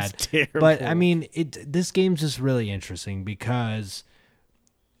really bad. Terrible. But I mean, this game's just really interesting because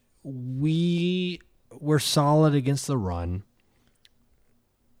we were solid against the run,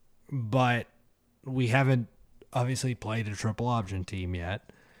 but we haven't obviously played a triple option team yet.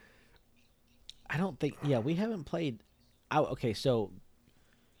 I don't think. Yeah, we haven't played. Okay, so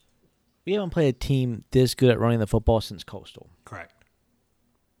we haven't played a team this good at running the football since Coastal. Correct.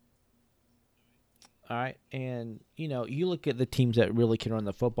 All right, and you look at the teams that really can run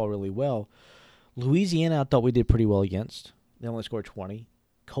the football really well. Louisiana, I thought we did pretty well against. They only scored 20.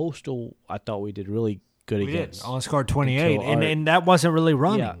 Coastal, I thought we did really good against. We did. Only scored 28, and that wasn't really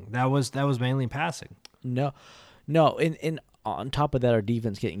running. Yeah. That was mainly passing. No, and on top of that, our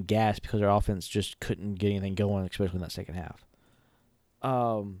defense getting gassed because our offense just couldn't get anything going, especially in that second half.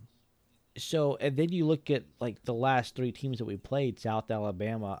 So, and then you look at like the last 3 teams that we played. South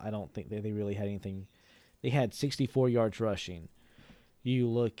Alabama, I don't think they really had anything. They had 64 yards rushing. You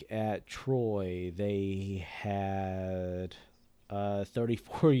look at Troy, they had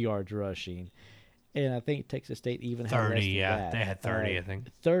 34 yards rushing. And I think Texas State even had 30, less than yeah. that. They had 30, I think.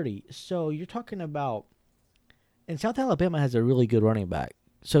 30. So you're talking about, and South Alabama has a really good running back.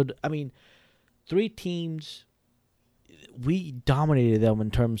 So, I mean, 3 teams, we dominated them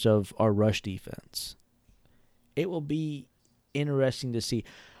in terms of our rush defense. It will be interesting to see.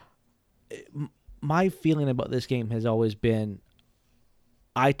 My feeling about this game has always been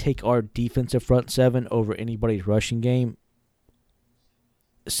I take our defensive front 7 over anybody's rushing game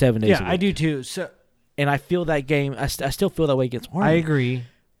 7 days a week. Yeah, I do too. So, and I feel that game, I still feel that way against Army. I agree.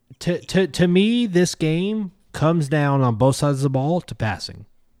 To me, this game comes down on both sides of the ball to passing.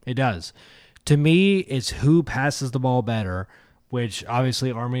 It does. To me, it's who passes the ball better, which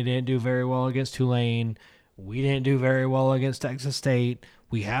obviously Army didn't do very well against Tulane. We didn't do very well against Texas State.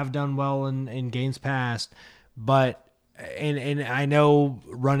 We have done well in games past, but and I know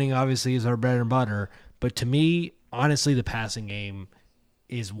running obviously is our bread and butter, but to me, honestly, the passing game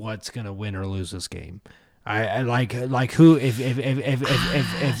is what's going to win or lose this game. I like who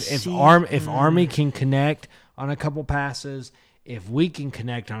if Army can connect on a couple passes, if we can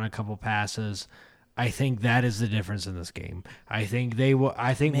connect on a couple passes, I think that is the difference in this game. I think they will.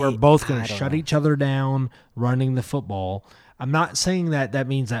 I think we're both going to shut each other down running the football. I'm not saying that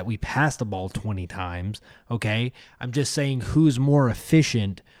means that we pass the ball 20 times. Okay, I'm just saying who's more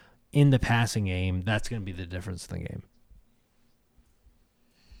efficient in the passing game. That's going to be the difference in the game.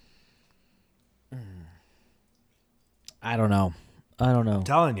 I don't know. I'm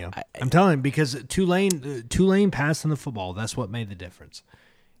telling you. I'm telling you because Tulane passing the football. That's what made the difference.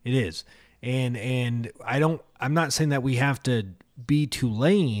 It is. And I'm not saying that we have to be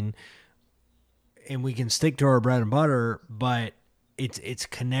Tulane and we can stick to our bread and butter, but it's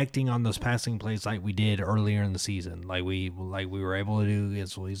connecting on those passing plays like we did earlier in the season, like we were able to do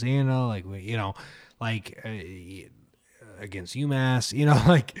against Louisiana, against UMass,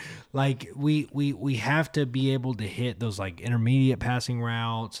 we have to be able to hit those like intermediate passing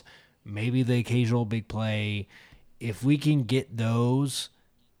routes, maybe the occasional big play. If we can get those,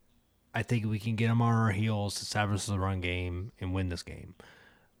 I think we can get them on our heels, establish the run game, and win this game.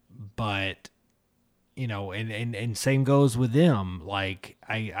 But, and same goes with them. Like,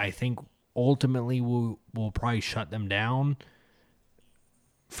 I think ultimately we'll probably shut them down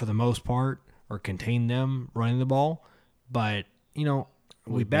for the most part or contain them running the ball. But,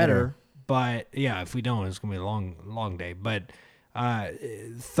 we better. But, yeah, if we don't, it's going to be a long, long day. But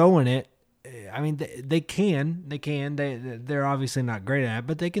throwing it, I mean, they can. They're obviously not great at it,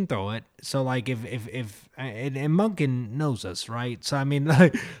 but they can throw it. So, like, if and Monken knows us, right? So, I mean,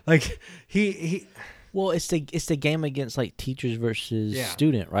 like he. Well, it's the game against like teachers versus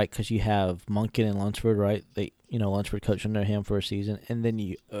student, right? Because you have Monken and Lunsford, right? Lunsford coached under him for a season, and then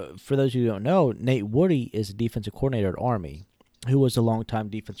you, for those who don't know, Nate Woody is a defensive coordinator at Army, who was a longtime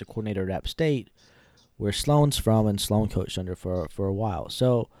defensive coordinator at App State, where Sloan's from, and Sloan coached under for a while.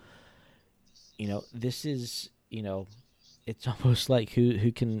 So, this is, it's almost like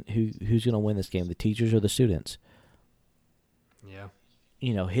who's going to win this game, the teachers or the students? Yeah.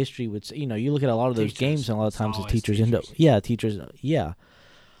 History would say, you look at a lot of those games, and a lot of times the teachers teachers. end up, teachers, yeah.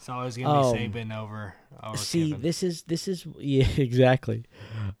 It's always going to be Saban over See, Kiffin. this is yeah, exactly.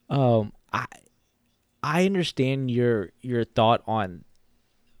 I understand your thought on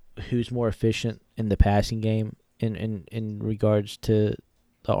who's more efficient in the passing game in regards to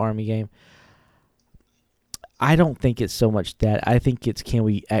the Army game. I don't think it's so much that. I think it's, can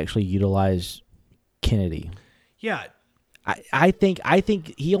we actually utilize Kennedy? Yeah. I think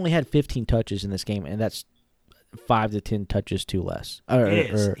he only had 15 touches in this game, and that's 5 to 10 touches too less.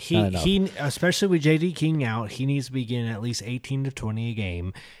 It is. He especially with J.D. King out, he needs to be getting at least 18 to 20 a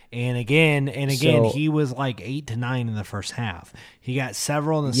game. And again, he was like 8 to 9 in the first half. He got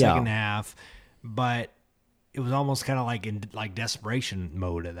several in the second half, but it was almost kind of like in like desperation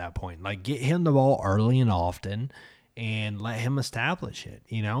mode at that point. Like, get him the ball early and often and let him establish it,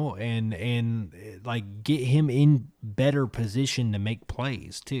 and like get him in better position to make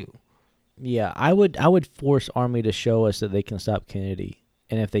plays too. Yeah, I would force Army to show us that they can stop Kennedy.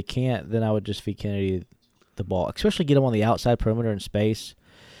 And if they can't, then I would just feed Kennedy the ball, especially get him on the outside perimeter in space.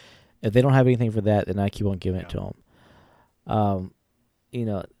 If they don't have anything for that, then I keep on giving it to them.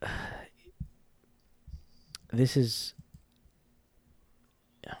 This is,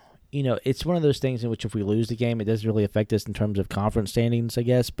 it's one of those things in which if we lose the game, it doesn't really affect us in terms of conference standings, I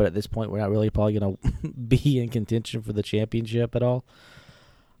guess. But at this point, we're not really probably going to be in contention for the championship at all.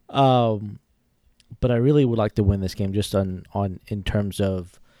 But I really would like to win this game just on in terms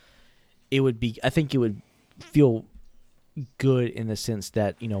of I think it would feel good in the sense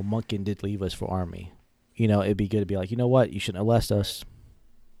that, Monken did leave us for Army. It'd be good to be like, you know what, you shouldn't have left us.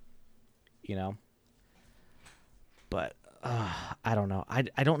 But I don't know.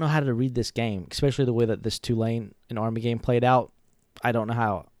 I don't know how to read this game, especially the way that this Tulane and Army game played out. I don't know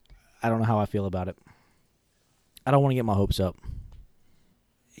how I feel about it. I don't want to get my hopes up.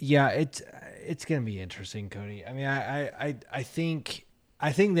 Yeah, it's gonna be interesting, Cody. I mean, I think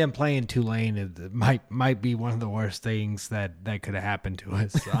them playing Tulane might be one of the worst things that could have happened to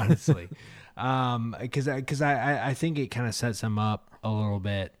us, honestly. Because I think it kind of sets them up a little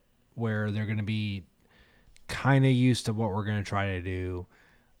bit where they're gonna be kind of used to what we're gonna try to do,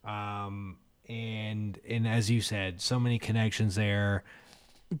 and as you said, so many connections there.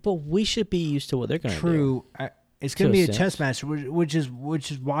 But we should be used to what they're gonna do. True. It's going to be a chess match, which is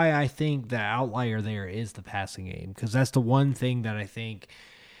why I think the outlier there is the passing game, because that's the one thing that I think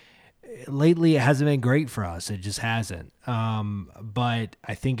lately it hasn't been great for us. It just hasn't. But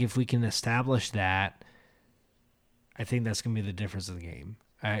I think if we can establish that, I think that's going to be the difference of the game.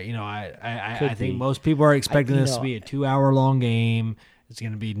 I think most people are expecting this to be a 2-hour long game. It's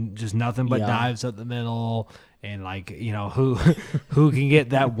going to be just nothing but dives up the middle, and who can get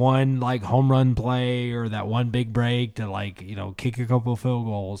that one home run play or that one big break to kick a couple of field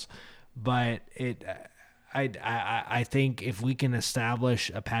goals. But I think if we can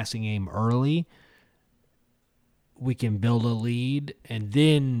establish a passing game early, we can build a lead and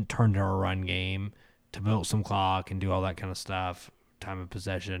then turn to a run game to build some clock and do all that kind of stuff, time of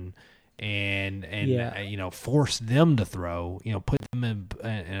possession. And force them to throw, put them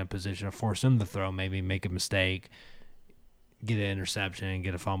in a position to force them to throw, maybe make a mistake, get an interception,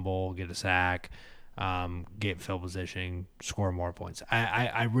 get a fumble, get a sack, get field position, score more points.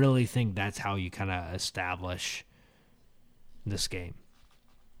 I really think that's how you kind of establish this game.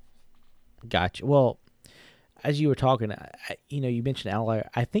 Gotcha. Well, as you were talking, you mentioned outlier.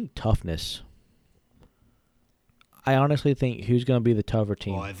 I think toughness. I honestly think who's going to be the tougher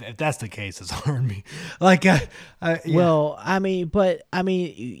team. Well, if that's the case, it's hard me. Yeah. Well,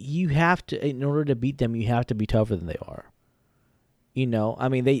 you have to, in order to beat them, you have to be tougher than they are.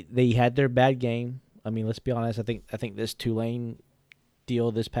 They had their bad game. Let's be honest. I think this Tulane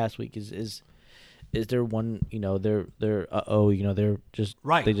deal this past week is their one. They're just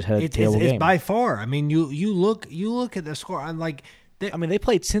right. They just had a terrible game. It's by far. You look at the score. I'm like. They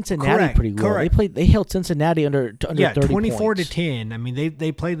played Cincinnati pretty well. Correct. They held Cincinnati under 30 24 points. to 10.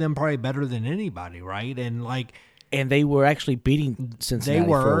 They played them probably better than anybody, right? And they were actually beating Cincinnati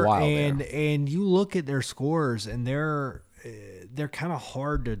for a while. And you look at their scores, and they're kind of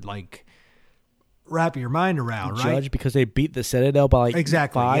hard to wrap your mind around, right? Judge because they beat the Citadel by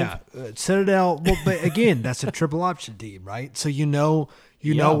exactly 5. Yeah, Citadel. Well, but again, that's a triple option team, right? So you know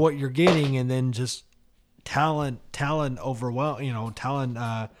what you're getting, and then just. Talent overwhelm. Talent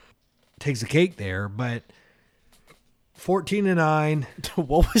takes the cake there, but 14-9.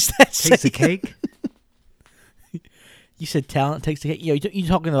 What was that? Takes the cake. You said talent takes the cake. You're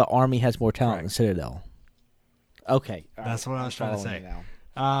talking about Army has more talent than Citadel. Okay, that's what I was trying to say.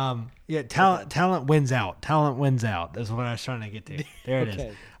 Talent wins out. Talent wins out. That's what I was trying to get to. There it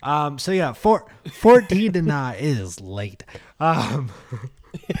is. 14-9 is late.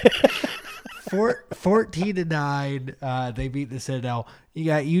 14-9, they beat the Citadel. You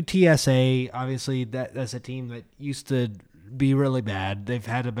got UTSA. Obviously, that's a team that used to be really bad. They've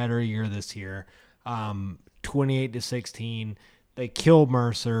had a better year this year. 28-16. They killed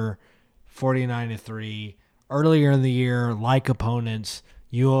Mercer. 49-3. Earlier in the year, like opponents,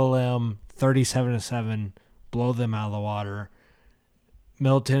 ULM 37-7, blow them out of the water.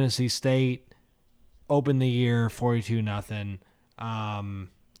 Middle Tennessee State opened the year 42-0.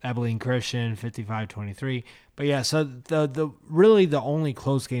 Abilene Christian 55-23. But yeah, so the really the only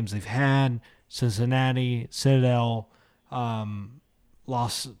close games they've had, Cincinnati, Citadel,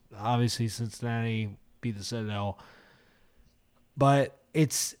 lost. Obviously, Cincinnati beat the Citadel, but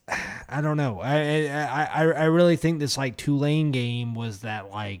it's I don't know. I really think this Tulane game was that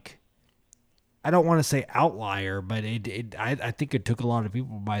I don't want to say outlier, but I think it took a lot of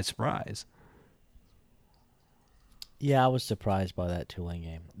people by surprise. Yeah, I was surprised by that Tulane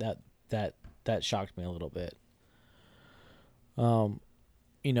game. That shocked me a little bit.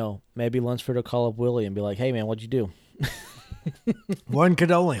 Maybe Lunsford will call up Willie and be like, "Hey, man, what'd you do?" One could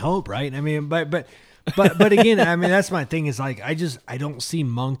only hope, right? But again, that's my thing. Is I don't see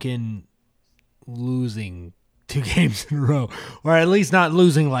Monken losing 2 games in a row, or at least not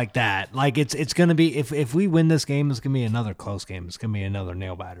losing like that. It's going to be if we win this game, it's going to be another close game. It's going to be another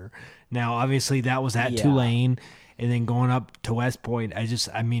nail biter. Now, obviously, that was at Tulane. And then going up to West Point,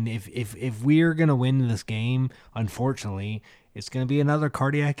 if we're gonna win this game, unfortunately, it's gonna be another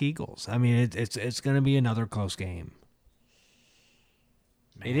Cardiac Eagles. It's gonna be another close game.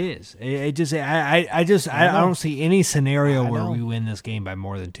 Man. It is. I don't see any scenario where we win this game by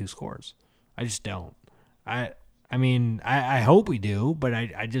more than 2 scores. I just don't. I hope we do, but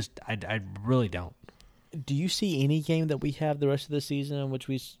I really don't. Do you see any game that we have the rest of the season in which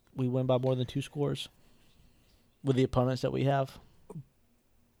we win by more than 2 scores? With the opponents that we have?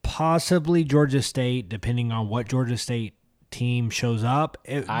 Possibly Georgia State, depending on what Georgia State team shows up.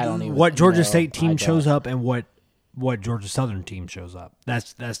 State team shows up and what Georgia Southern team shows up.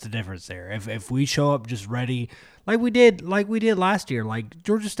 That's the difference there. If we show up just ready, like we did last year.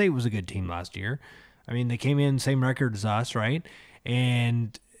 Georgia State was a good team last year. They came in same record as us, right?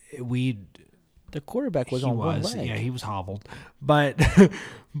 And the quarterback was on one leg. Yeah, he was hobbled. But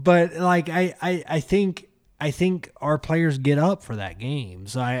I think our players get up for that game.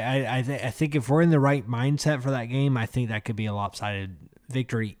 So I think if we're in the right mindset for that game, I think that could be a lopsided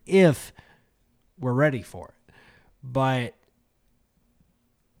victory if we're ready for it. But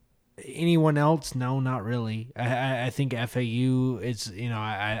anyone else? No, not really. I think FAU.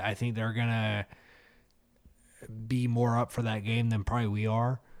 I think they're gonna be more up for that game than probably we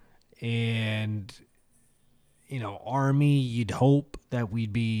are, and Army. You'd hope that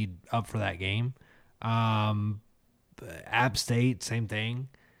we'd be up for that game. App State, same thing.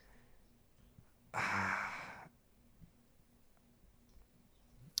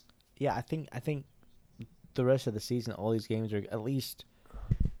 Yeah, I think the rest of the season, all these games are at least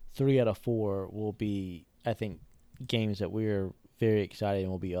 3 out of 4 will be, I think, games that we're very excited and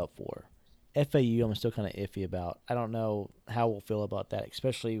will be up for. FAU, I'm still kind of iffy about. I don't know how we'll feel about that,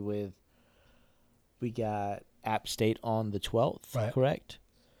 especially with we got App State on the 12th, right. Correct?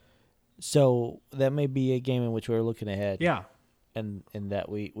 So that may be a game in which we're looking ahead. Yeah. And that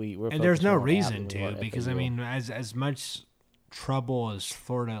we're and there's no focusing on reason App to, more because FAU. I mean, as much trouble as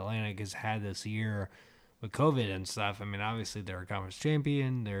Florida Atlantic has had this year with COVID and stuff, I mean, obviously they're a conference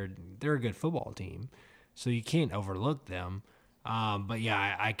champion. They're a good football team, so you can't overlook them. But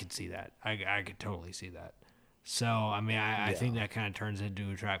yeah, I could see that. I could totally see that. So I mean, I think that kind of turns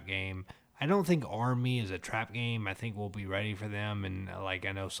into a trap game. I don't think Army is a trap game. I think we'll be ready for them, and like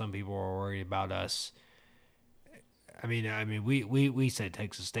I know some people are worried about us. I mean, we said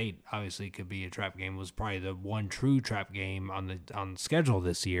Texas State obviously could be a trap game. It was probably the one true trap game on the schedule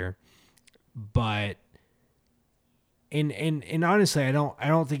this year, but and honestly, I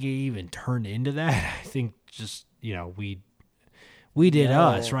don't think it even turned into that. I think just we did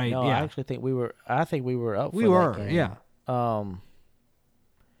us right. No, yeah, I actually think we were. I think we were up. we for were. that game. Yeah.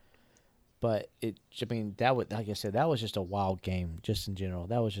 But that would, like I said, that was just a wild game, just in general.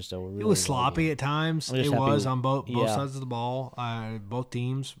 That was just a really It was wild sloppy game. at times. I'm just It happy was on both yeah. sides of the ball. Both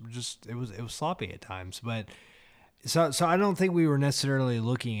teams it was sloppy at times. But so I don't think we were necessarily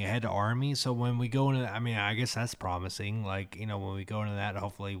looking ahead to Army. So when we go into, I mean, I guess that's promising. Like when we go into that,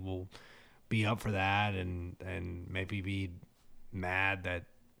 hopefully we'll be up for that and maybe be mad that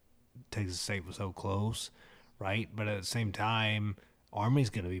Texas State was so close, right? But at the same time, Army's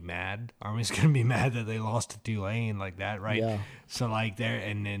going to be mad. Army's going to be mad that they lost to Tulane like that, right? Yeah. So like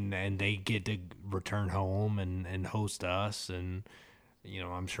and they get to return home and host us, and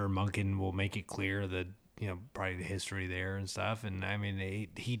I'm sure Monken will make it clear that probably the history there and stuff. And I mean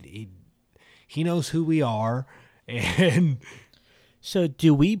he knows who we are, and So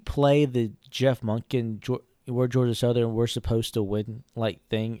do we play the Jeff Monken, we're Georgia Southern, we're supposed to win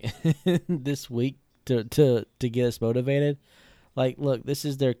thing this week to get us motivated? Like, look, this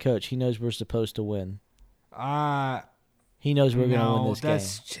is their coach. He knows we're supposed to win. He knows we're going to win this game.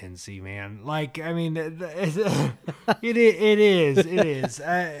 That's chintzy, man. Like, I mean, it is. It is.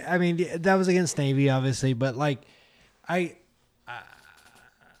 I mean, that was against Navy, obviously, but like,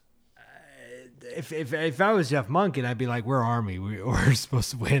 if I was Jeff Monken, I'd be like, we're Army. We're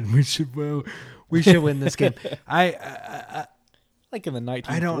supposed to win. We should win this game. Like in the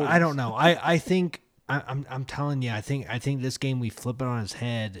 1940s. I don't know. I think I'm telling you. I think this game we flip it on its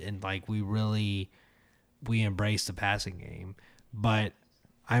head and like we embrace the passing game. But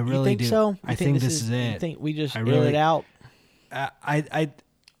I really do. So? I think this is it. You think we just air really, it out?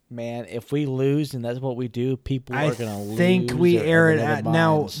 Man, if we lose and that's what we do, people are going to lose. I think we air it out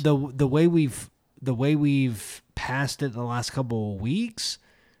now. Minds. The way we've passed it the last couple of weeks.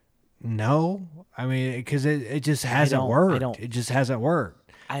 No, I mean because it just hasn't worked. It just hasn't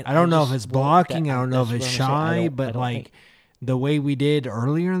worked. I don't know if it's blocking. I don't know if it's shy, but like the way we did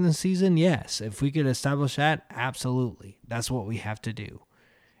earlier in the season, yes. If we could establish that, absolutely. That's what we have to do.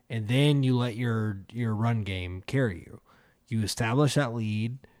 And then you let your run game carry you. You establish that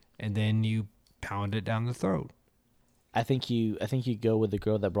lead, and then you pound it down the throat. I think you go with the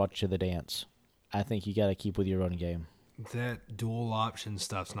girl that brought you to the dance. I think you got to keep with your run game. That dual option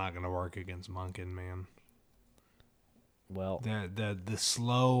stuff's not going to work against Monken, man. Well, the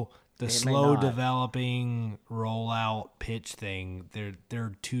slow developing rollout pitch thing,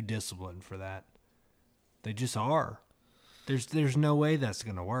 they're too disciplined for that. They just are. There's no way that's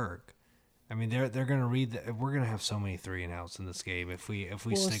gonna work. I mean, they're gonna read that. We're gonna have so many 3-and-outs in this game if we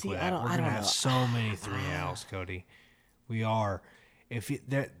stick with that. We're gonna have so many 3-and-outs, Cody. We are. If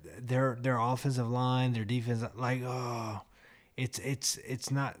their offensive line, their defense, like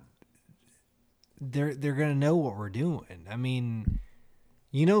it's not. They're gonna know what we're doing. I mean,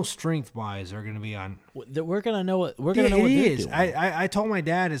 strength wise, they're gonna be on. We're gonna know what they're doing. I told my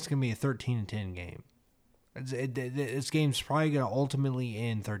dad it's gonna be a 13-10 game. This game's probably gonna ultimately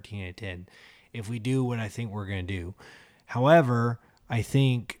end 13-10 if we do what I think we're gonna do. However, I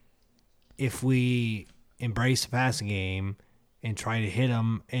think if we embrace the passing game and try to hit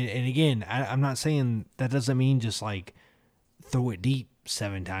them, and again, I'm not saying that doesn't mean just like throw it deep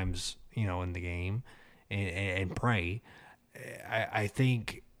 7 times, in the game and pray. I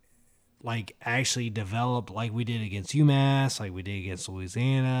think like actually develop like we did against UMass, like we did against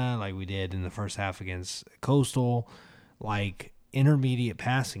Louisiana, like we did in the first half against Coastal, like intermediate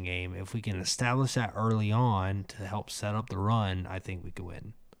passing game. If we can establish that early on to help set up the run, I think we could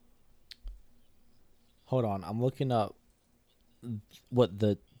win. Hold on, I'm looking up what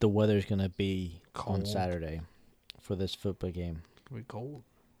the weather's going to be on Saturday for this football game. It's going to be cold.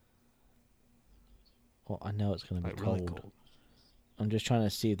 Well, I know it's going to be Like cold. really cold. I'm just trying to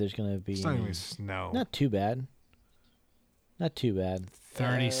see if there's going to be It's not going to be snow. Not too bad.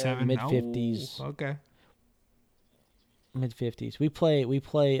 37 mid-50s. Oh, okay. Mid-50s. We play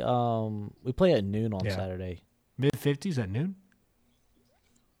at noon on Yeah. Saturday. Mid-50s at noon?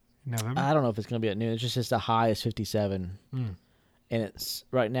 November? I don't know if it's going to be at noon. It's just the high is 57. Mm. And it's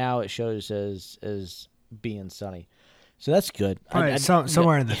right now it shows as being sunny. So that's good. Probably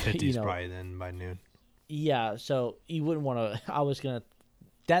somewhere in the 50s probably then by noon. Yeah, so you wouldn't want to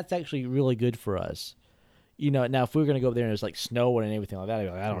that's actually really good for us. Now if we were going to go up there and there's like snow and everything like that, I'd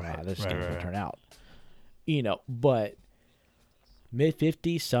be like, I don't know how this game's going to turn out. But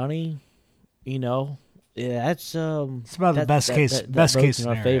mid-50s, sunny, yeah, that's it's about the best case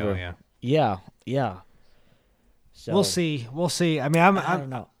scenario. Yeah. So We'll see. I mean, I don't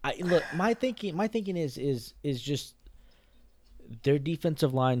know. Look, my thinking is just their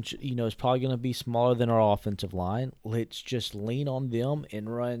defensive line, is probably going to be smaller than our offensive line. Let's just lean on them and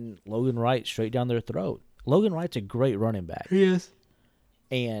run Logan Wright straight down their throat. Logan Wright's a great running back. He is.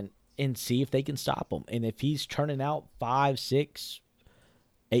 And see if they can stop him. And if he's turning out 5, 6,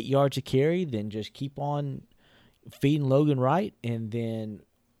 8 yards a carry, then just keep on feeding Logan Wright. And then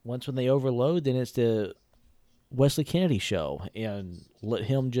when they overload, then it's the Wesley Kennedy show. And let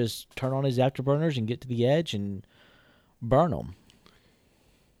him just turn on his afterburners and get to the edge and burn them.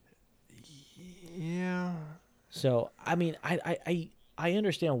 Yeah. So, I mean, I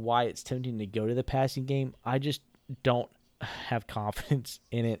understand why it's tempting to go to the passing game. I just don't have confidence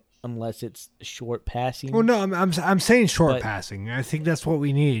in it unless it's short passing. Well, no, I'm saying short passing. I think that's what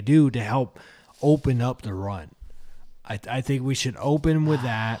we need to do to help open up the run. I think we should open with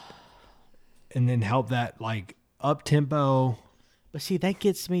that and then help that like up tempo. But see, that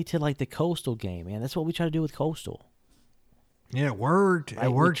gets me to like the Coastal game, man. That's what we try to do with Coastal. Yeah, it worked. Right?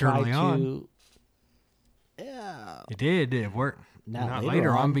 It worked early on. Yeah, it did. It worked. Not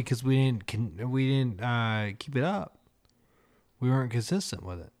later on because we didn't keep it up. We weren't consistent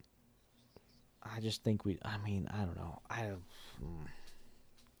with it. I just think I don't know. I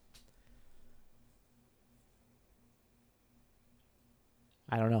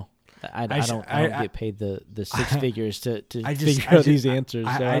don't know. I don't get paid the 6 figures to figure out these answers.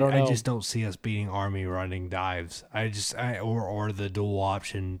 So I don't know. I just don't see us beating Army running dives. Or the dual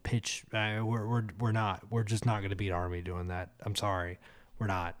option pitch. We're not. We're just not going to beat Army doing that. I'm sorry, we're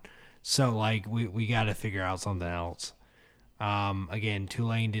not. So like we got to figure out something else. Again,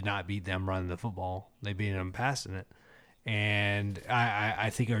 Tulane did not beat them running the football. They beat them passing it, and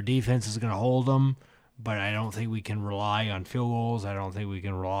I think our defense is going to hold them. But I don't think we can rely on field goals. I don't think we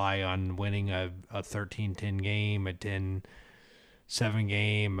can rely on winning a 13-10 game, a 10-7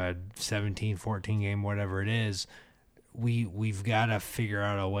 game, a 17-14 game, whatever it is. We've got to figure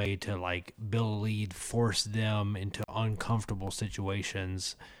out a way to like build a lead, force them into uncomfortable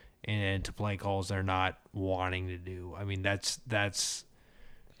situations, and to play calls they're not wanting to do. I mean, that's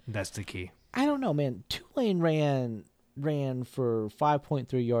the key. I don't know, man. Tulane ran for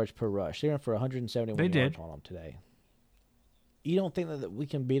 5.3 yards per rush. They ran for 171 yards on them today. You don't think that we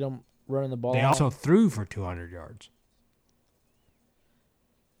can beat them running the ball? They also threw for 200 yards.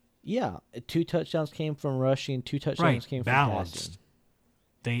 Yeah, 2 touchdowns came from rushing, 2 touchdowns came from balanced.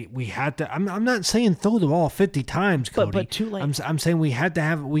 passing. We had to. I'm not saying throw the ball 50 times, Cody. But Tulane. I'm saying we had to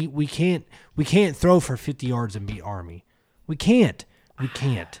have. We can't throw for 50 yards and beat Army. We can't.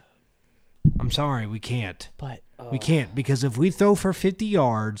 I'm sorry, we can't. But we can't, because if we throw for 50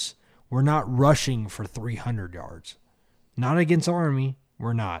 yards, we're not rushing for 300 yards. Not against Army.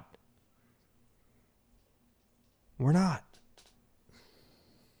 We're not.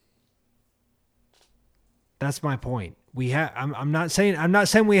 That's my point. I'm not saying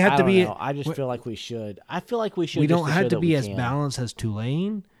we have to be. I just feel like we should. I feel like we should. We don't have to be as balanced as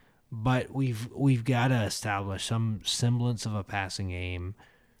Tulane, but we've got to establish some semblance of a passing game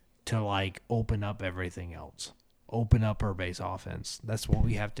to like open up everything else. Open up our base offense. That's what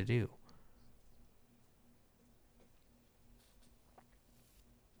we have to do.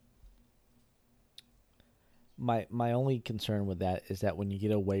 My only concern with that is that when you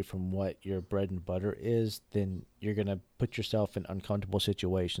get away from what your bread and butter is, then you're gonna put yourself in uncomfortable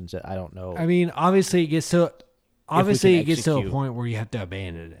situations that I don't know. I mean, obviously it gets to a execute. point where you have to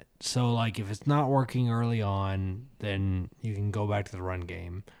abandon it. So like if it's not working early on, then you can go back to the run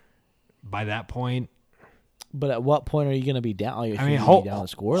game. By that point, But at what point are you going to be down? Are I mean, you down the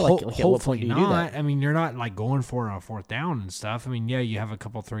score? Like at what point do you do that? I mean, you're not like going for it on fourth down and stuff. I mean, yeah, you have a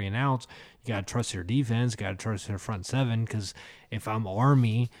couple 3 and outs. You got to trust your defense. Got to trust your front seven. Because if I'm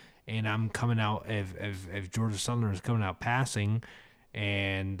Army and I'm coming out, if Georgia Southern is coming out passing,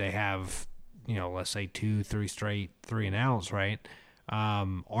 and they have, let's say 2-3 straight 3 and outs, right?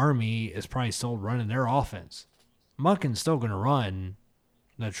 Army is probably still running their offense. Munkin's still going to run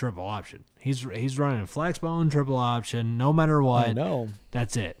the triple option. He's running flex bone triple option no matter what. I know.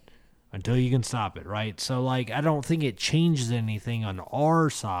 That's it until you can stop it, right? So like I don't think it changes anything on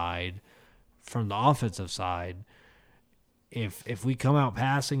our side from the offensive side. If we come out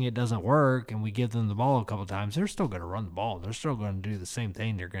passing, it doesn't work, and we give them the ball a couple times, they're still going to run the ball. They're still going to do the same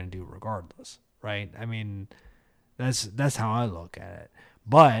thing they're going to do regardless, right? I mean, that's how I look at it.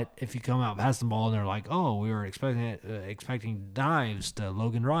 But if you come out past the ball and they're like, oh, we were expecting dives to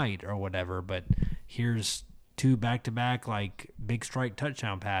Logan Wright or whatever, but here's 2 back-to-back like big strike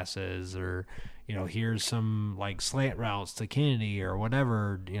touchdown passes, or here's some like slant routes to Kennedy or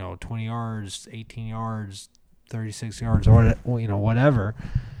whatever, 20 yards, 18 yards, 36 yards, or whatever,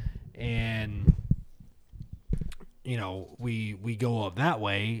 and we go up that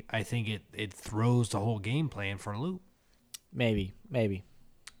way. I think it throws the whole game plan for a loop. Maybe.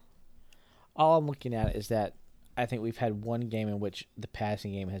 All I'm looking at is that I think we've had one game in which the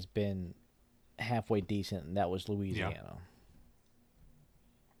passing game has been halfway decent, and that was Louisiana.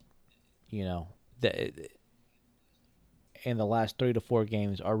 Yeah. In the last 3 to 4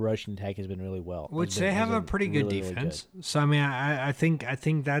 games, our rushing attack has been really well. Which they have a pretty good defense. Really good. So I mean, I think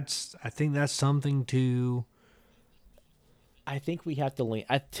that's something to. I think we have to lean.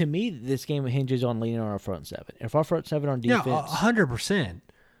 To me, this game hinges on leaning on our front seven. If our front seven on defense, 100%.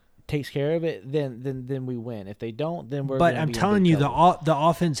 takes care of it, then we win. If they don't, then we're. But I'm telling you, the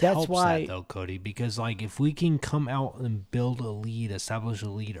offense helps why, that though, Cody, because like if we can come out and build a lead, establish a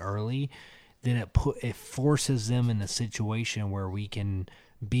lead early, then it forces them in a situation where we can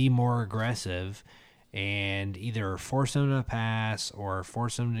be more aggressive and either force them to pass or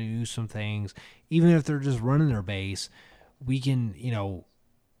force them to do some things. Even if they're just running their base, we can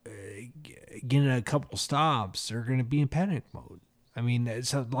get a couple stops. They're going to be in panic mode. I mean,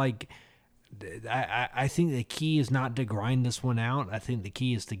 so like, I think the key is not to grind this one out. I think the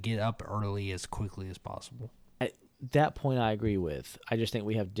key is to get up early as quickly as possible. At that point, I agree with. I just think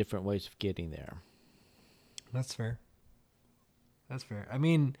we have different ways of getting there. That's fair. I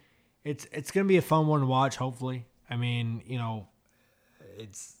mean, it's going to be a fun one to watch, hopefully. I mean,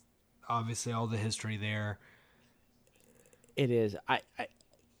 it's obviously all the history there. It is.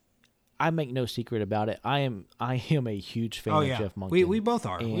 I make no secret about it. I am a huge fan of Jeff Monken. We both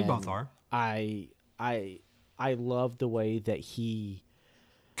are. We both are. I love the way that he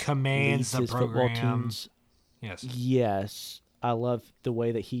commands the program. Football teams. Yes. I love the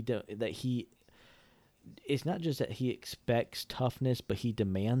way that he. It's not just that he expects toughness, but he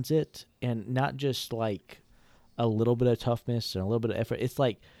demands it, and not just like a little bit of toughness and a little bit of effort. It's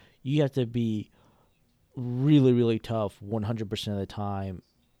like you have to be really, really tough 100% of the time.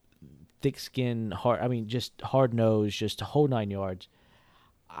 Thick skin, just hard nose, just a whole 9 yards.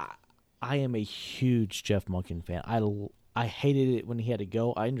 I am a huge Jeff Monken fan. I hated it when he had to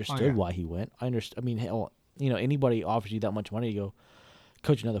go. I understood why he went. I mean, hell, anybody offers you that much money to go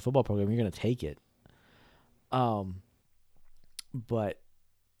coach another football program, you're going to take it. But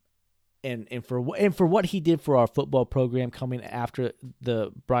for what he did for our football program coming after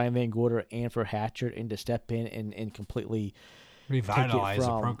the Brian Van Gorder and for Hatchard, and to step in and completely revitalize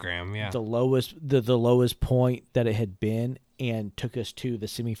the program, the lowest point that it had been, and took us to the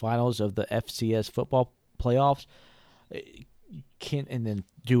semifinals of the FCS football playoffs, and then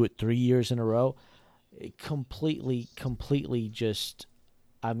do it 3 years in a row. It completely just,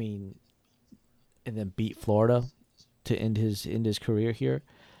 and then beat Florida to end his career here.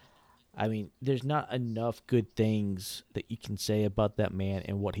 I mean, there's not enough good things that you can say about that man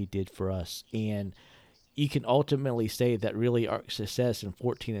and what he did for us. And you can ultimately say that really our success in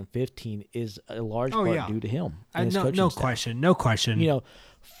 14 and 15 is a large part due to him. And his coaching staff. No question.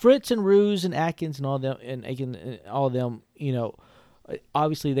 Fritz and Ruse and Atkins and all them and Aiken and all of them,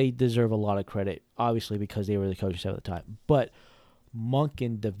 obviously they deserve a lot of credit, obviously because they were the coaching staff at the time. But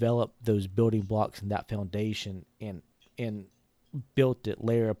Monken developed those building blocks and that foundation and built it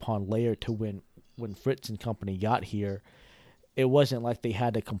layer upon layer to when when Fritz and company got here, it wasn't like they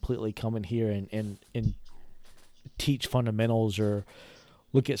had to completely come in here and teach fundamentals or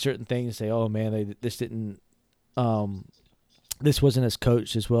look at certain things and say, oh man, this wasn't as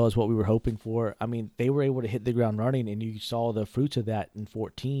coached as well as what we were hoping for. I mean, they were able to hit the ground running, and you saw the fruits of that in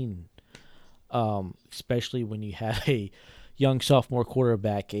 2014, especially when you had a young sophomore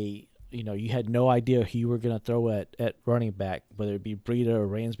quarterback. You had no idea who you were going to throw at running back, whether it be Breida or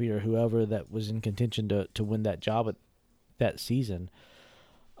Ransby or whoever that was in contention to win that job at that season.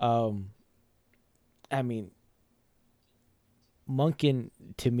 I mean, Monken,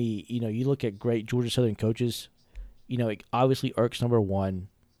 to me, you look at great Georgia Southern coaches, obviously Erk's number 1,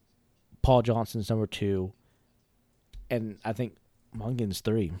 Paul Johnson's number 2, and I think Monken's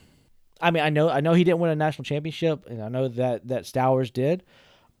 3. I mean, I know he didn't win a national championship, and I know that Stowers did,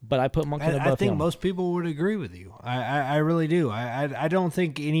 but I put Monken above him. I think most people would agree with you. I really do. I don't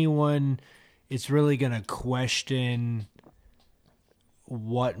think anyone is really going to question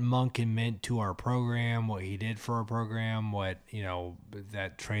what Monken meant to our program, what he did for our program, what,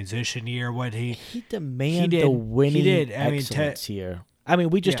 that transition year, what he demanded the winning excellence here. I mean,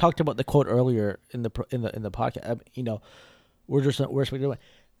 we just talked about the quote earlier in the podcast. We're speaking.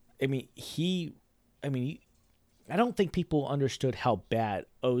 I don't think people understood how bad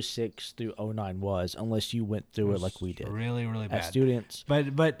 06 through 09 was unless you went through it like we did. Really, really bad. As students. But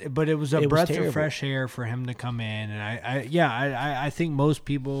it was a breath of fresh air for him to come in. And I think most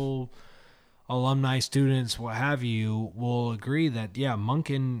people, alumni, students, what have you, will agree that,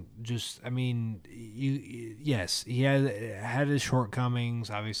 Monken yes, he had his shortcomings,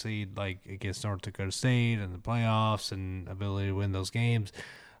 obviously, like against North Dakota State and the playoffs and ability to win those games.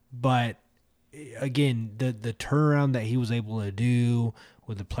 But again, the turnaround that he was able to do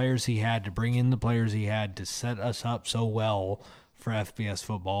with the players he had, to bring in the players he had to set us up so well for FBS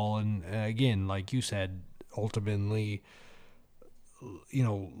football, and again, like you said, ultimately,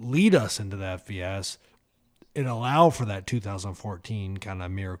 lead us into the FBS and allow for that 2014 kind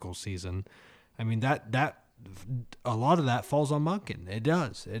of miracle season. I mean, that a lot of that falls on Monken. It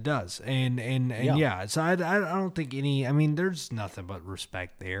does, and So I don't think there's nothing but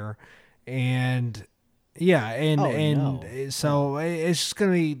respect there. And so it's just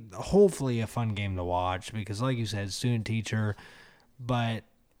going to be hopefully a fun game to watch because, like you said, student teacher, but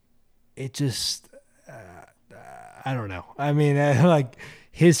it just I don't know. I mean, like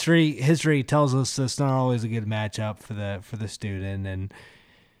history tells us it's not always a good matchup for the student,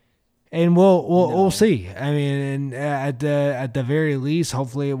 and we'll see. I mean, and at the very least,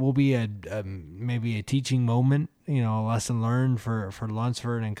 hopefully it will be maybe a teaching moment. A lesson learned for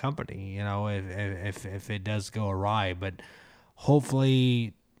Lunsford and company, if it does go awry, but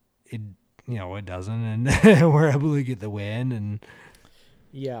hopefully it doesn't, and we're able to get the win. And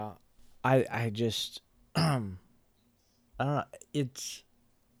I just, I don't know.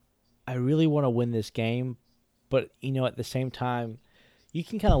 I really want to win this game, but at the same time, you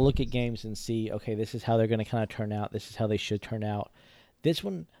can kind of look at games and see, okay, this is how they're going to kind of turn out. This is how they should turn out. This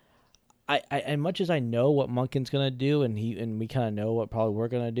one, as much as I know what Monken's going to do, and we kind of know what probably we're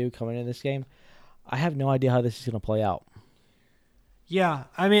going to do coming in this game, I have no idea how this is going to play out. Yeah,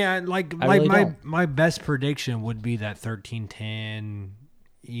 I mean, my best prediction would be that 13-10,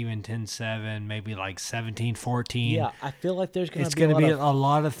 even 10-7, maybe like 17-14. Yeah, I feel like there's going to be a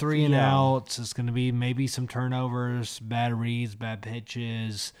lot of 3 and outs. It's going to be maybe some turnovers, bad reads, bad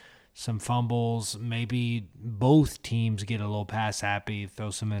pitches, some fumbles. Maybe both teams get a little pass happy, throw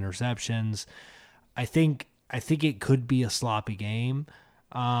some interceptions. I think it could be a sloppy game.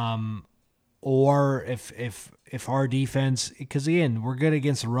 Or if our defense, because again, we're good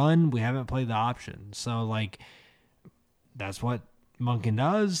against the run, we haven't played the option. So like that's what Monken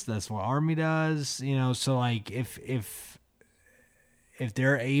does, that's what Army does, so like if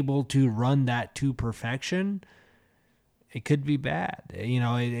they're able to run that to perfection, it could be bad.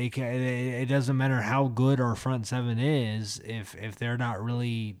 It doesn't matter how good our front seven is if they're not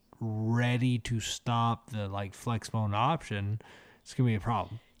really ready to stop the like flex bone option, it's gonna be a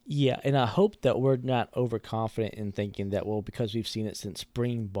problem. Yeah, and I hope that we're not overconfident in thinking that, well, because we've seen it since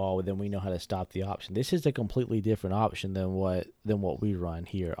spring ball, then we know how to stop the option. This is a completely different option than what we run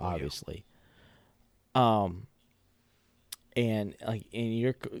here, obviously. And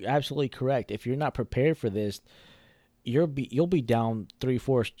you're absolutely correct. If you're not prepared for this, you'll be down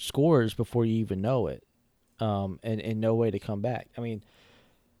 3-4 scores before you even know it, and no way to come back. I mean,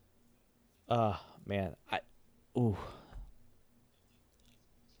 man,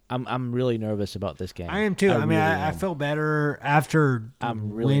 I'm really nervous about this game. I am too. I feel better after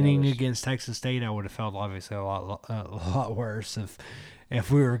I'm really winning nervous against Texas State. I would have felt obviously a lot worse if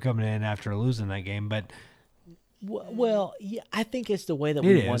we were coming in after losing that game. But Well, yeah, I think it's the way that It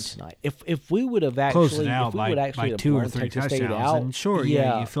we won is. tonight. If we would have close actually, it out if we by, would actually by have 2 or blown 3 Texas State touchdowns, out, and sure,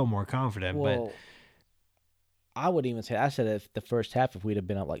 yeah, you feel more confident. Well, I would even say I said if the first half, if we'd have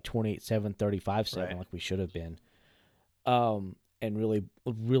been up like 28-7, 35-7, Right. like we should have been, and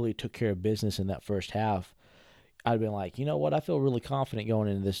really took care of business in that first half, I'd been like, you know what, I feel really confident going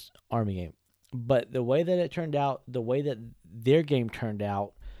into this Army game. But the way that it turned out, the way that their game turned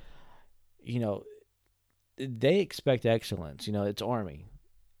out, you know, they expect excellence. You know, it's Army.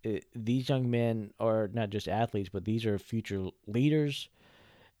 These young men are not just athletes, but these are future leaders,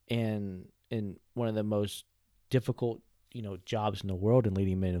 and in one of the most difficult, you know, jobs in the world in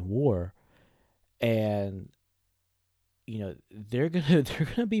leading men in war. And you know, they're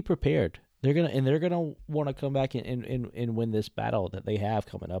gonna be prepared. They're gonna want to come back and win this battle that they have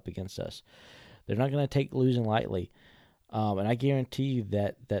coming up against us. They're not gonna take losing lightly. And I guarantee you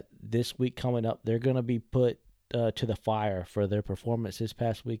that this week coming up, they're going to be put to the fire for their performance this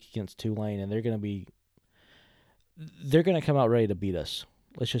past week against Tulane, and they're going to come out ready to beat us.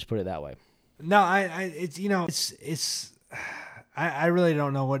 Let's just put it that way. no, I really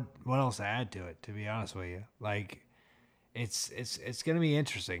don't know what else to add to it. To be honest with you, like it's going to be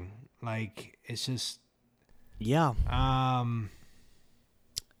interesting. Like it's just Yeah.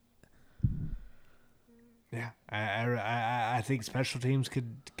 Yeah, I think special teams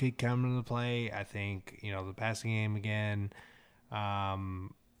could come into play. I think, you know, the passing game again.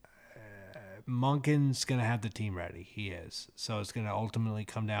 Monken's going to have the team ready. He is. So it's going to ultimately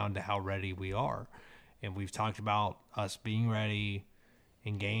come down to how ready we are. And we've talked about us being ready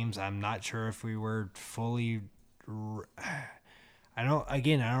in games. I'm not sure if we were fully. I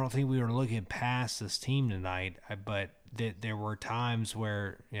don't think we were looking past this team tonight. But there were times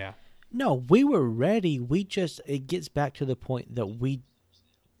where, yeah. No, we were ready. It gets back to the point that we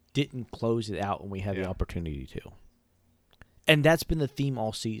didn't close it out when we had the opportunity to. And that's been the theme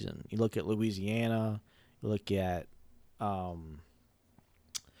all season. You look at Louisiana, you look at, oh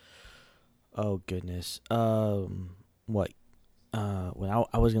goodness, what? When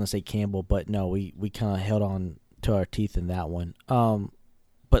I was going to say Campbell, but no, we kind of held on to our teeth in that one.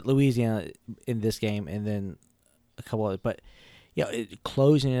 But Louisiana in this game, and then a couple others, but yeah,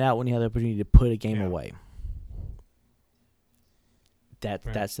 closing it out when you have the opportunity to put a game away.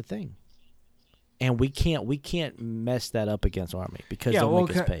 That's the thing, and we can't mess that up against Army because they'll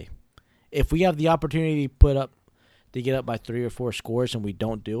make us pay. If we have the opportunity to get up by 3 or 4 scores and we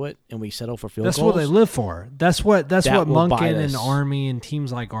don't do it and we settle for field goals, that's what they live for. That's what Monken and us. Army and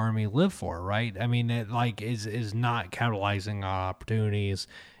teams like Army live for, right? I mean, it like is not capitalizing on opportunities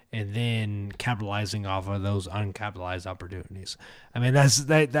and then capitalizing off of those uncapitalized opportunities. I mean, I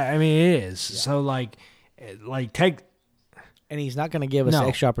mean, it is. Yeah. So like take. And he's not going to give us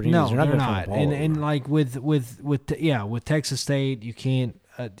extra opportunities. No, they're not. And like with Texas State, you can't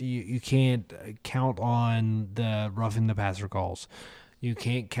you can't count on the roughing the passer calls. You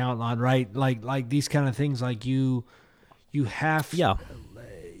can't count on like these kind of things. Like you have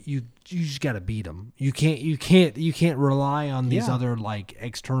you just got to beat them. You can't rely on these other like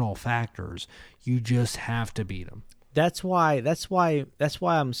external factors. You just have to beat them. That's why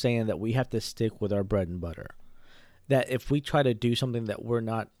I'm saying that we have to stick with our bread and butter. That if we try to do something that we're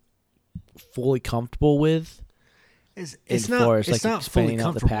not fully comfortable with, it's not fully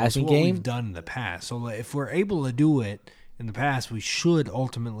comfortable. The passing game we've done in the past. So if we're able to do it in the past, we should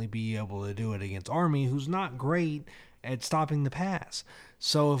ultimately be able to do it against Army, who's not great at stopping the pass.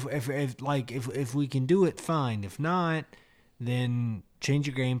 So if we can do it, fine. If not, then change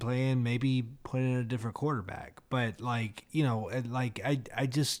your game plan. Maybe put in a different quarterback. But I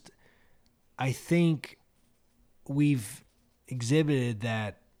think we've exhibited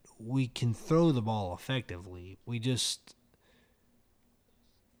that we can throw the ball effectively. We just,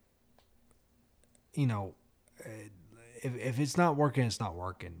 if it's not working, it's not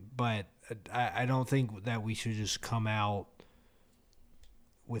working. But I don't think that we should just come out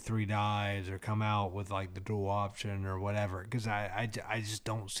with 3 dives or come out with like the dual option or whatever, because I just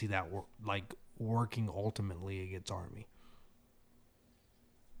don't see that working ultimately against Army.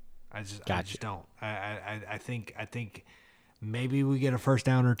 I just don't. I think maybe we get a first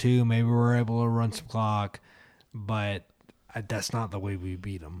down or 2. Maybe we're able to run some clock, but that's not the way we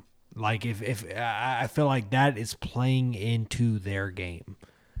beat them. Like if I feel like that is playing into their game.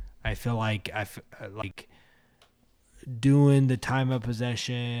 I feel like doing the time of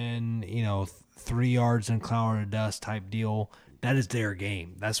possession, 3 yards and cloud of dust type deal. That is their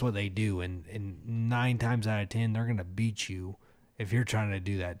game. That's what they do, and 9 times out of 10 they're gonna beat you if you're trying to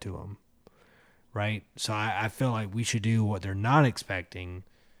do that to them. right? So I feel like we should do what they're not expecting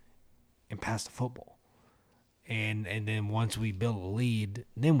and pass the football. And then once we build a lead,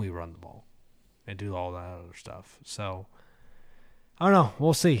 then we run the ball and do all that other stuff. So I don't know.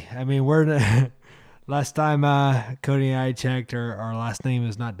 We'll see. I mean, last time Cody and I checked, our last name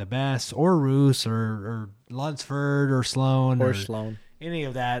is not DeBess or Roos or Lunsford or Sloan or Sloan, any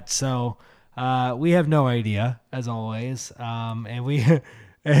of that. So we have no idea, as always, and we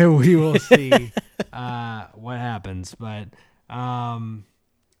will see what happens. But I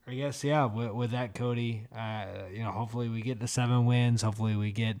guess with that, Cody, hopefully we get to 7 wins. Hopefully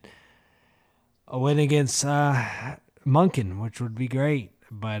we get a win against Monken, which would be great.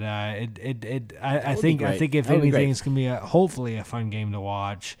 But I think if anything, it's gonna be hopefully a fun game to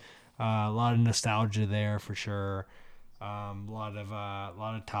watch. A lot of nostalgia there for sure. A lot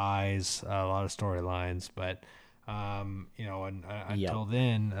of ties, a lot of storylines. But until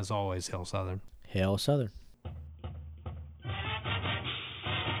then, as always, Hail Southern. Hail Southern.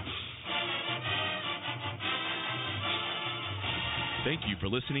 Thank you for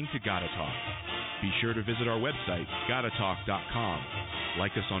listening to Gotta Talk. Be sure to visit our website, gottatalk.com.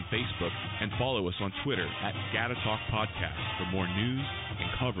 Like us on Facebook and follow us on Twitter at Gotta Talk Podcast for more news and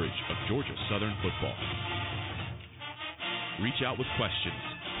coverage of Georgia Southern football. Reach out with questions,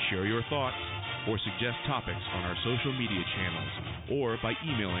 share your thoughts, or suggest topics on our social media channels or by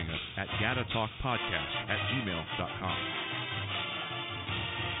emailing us at gottatalkpodcast@gmail.com.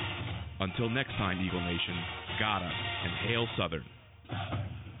 Until next time, Eagle Nation, gotta and hail Southern.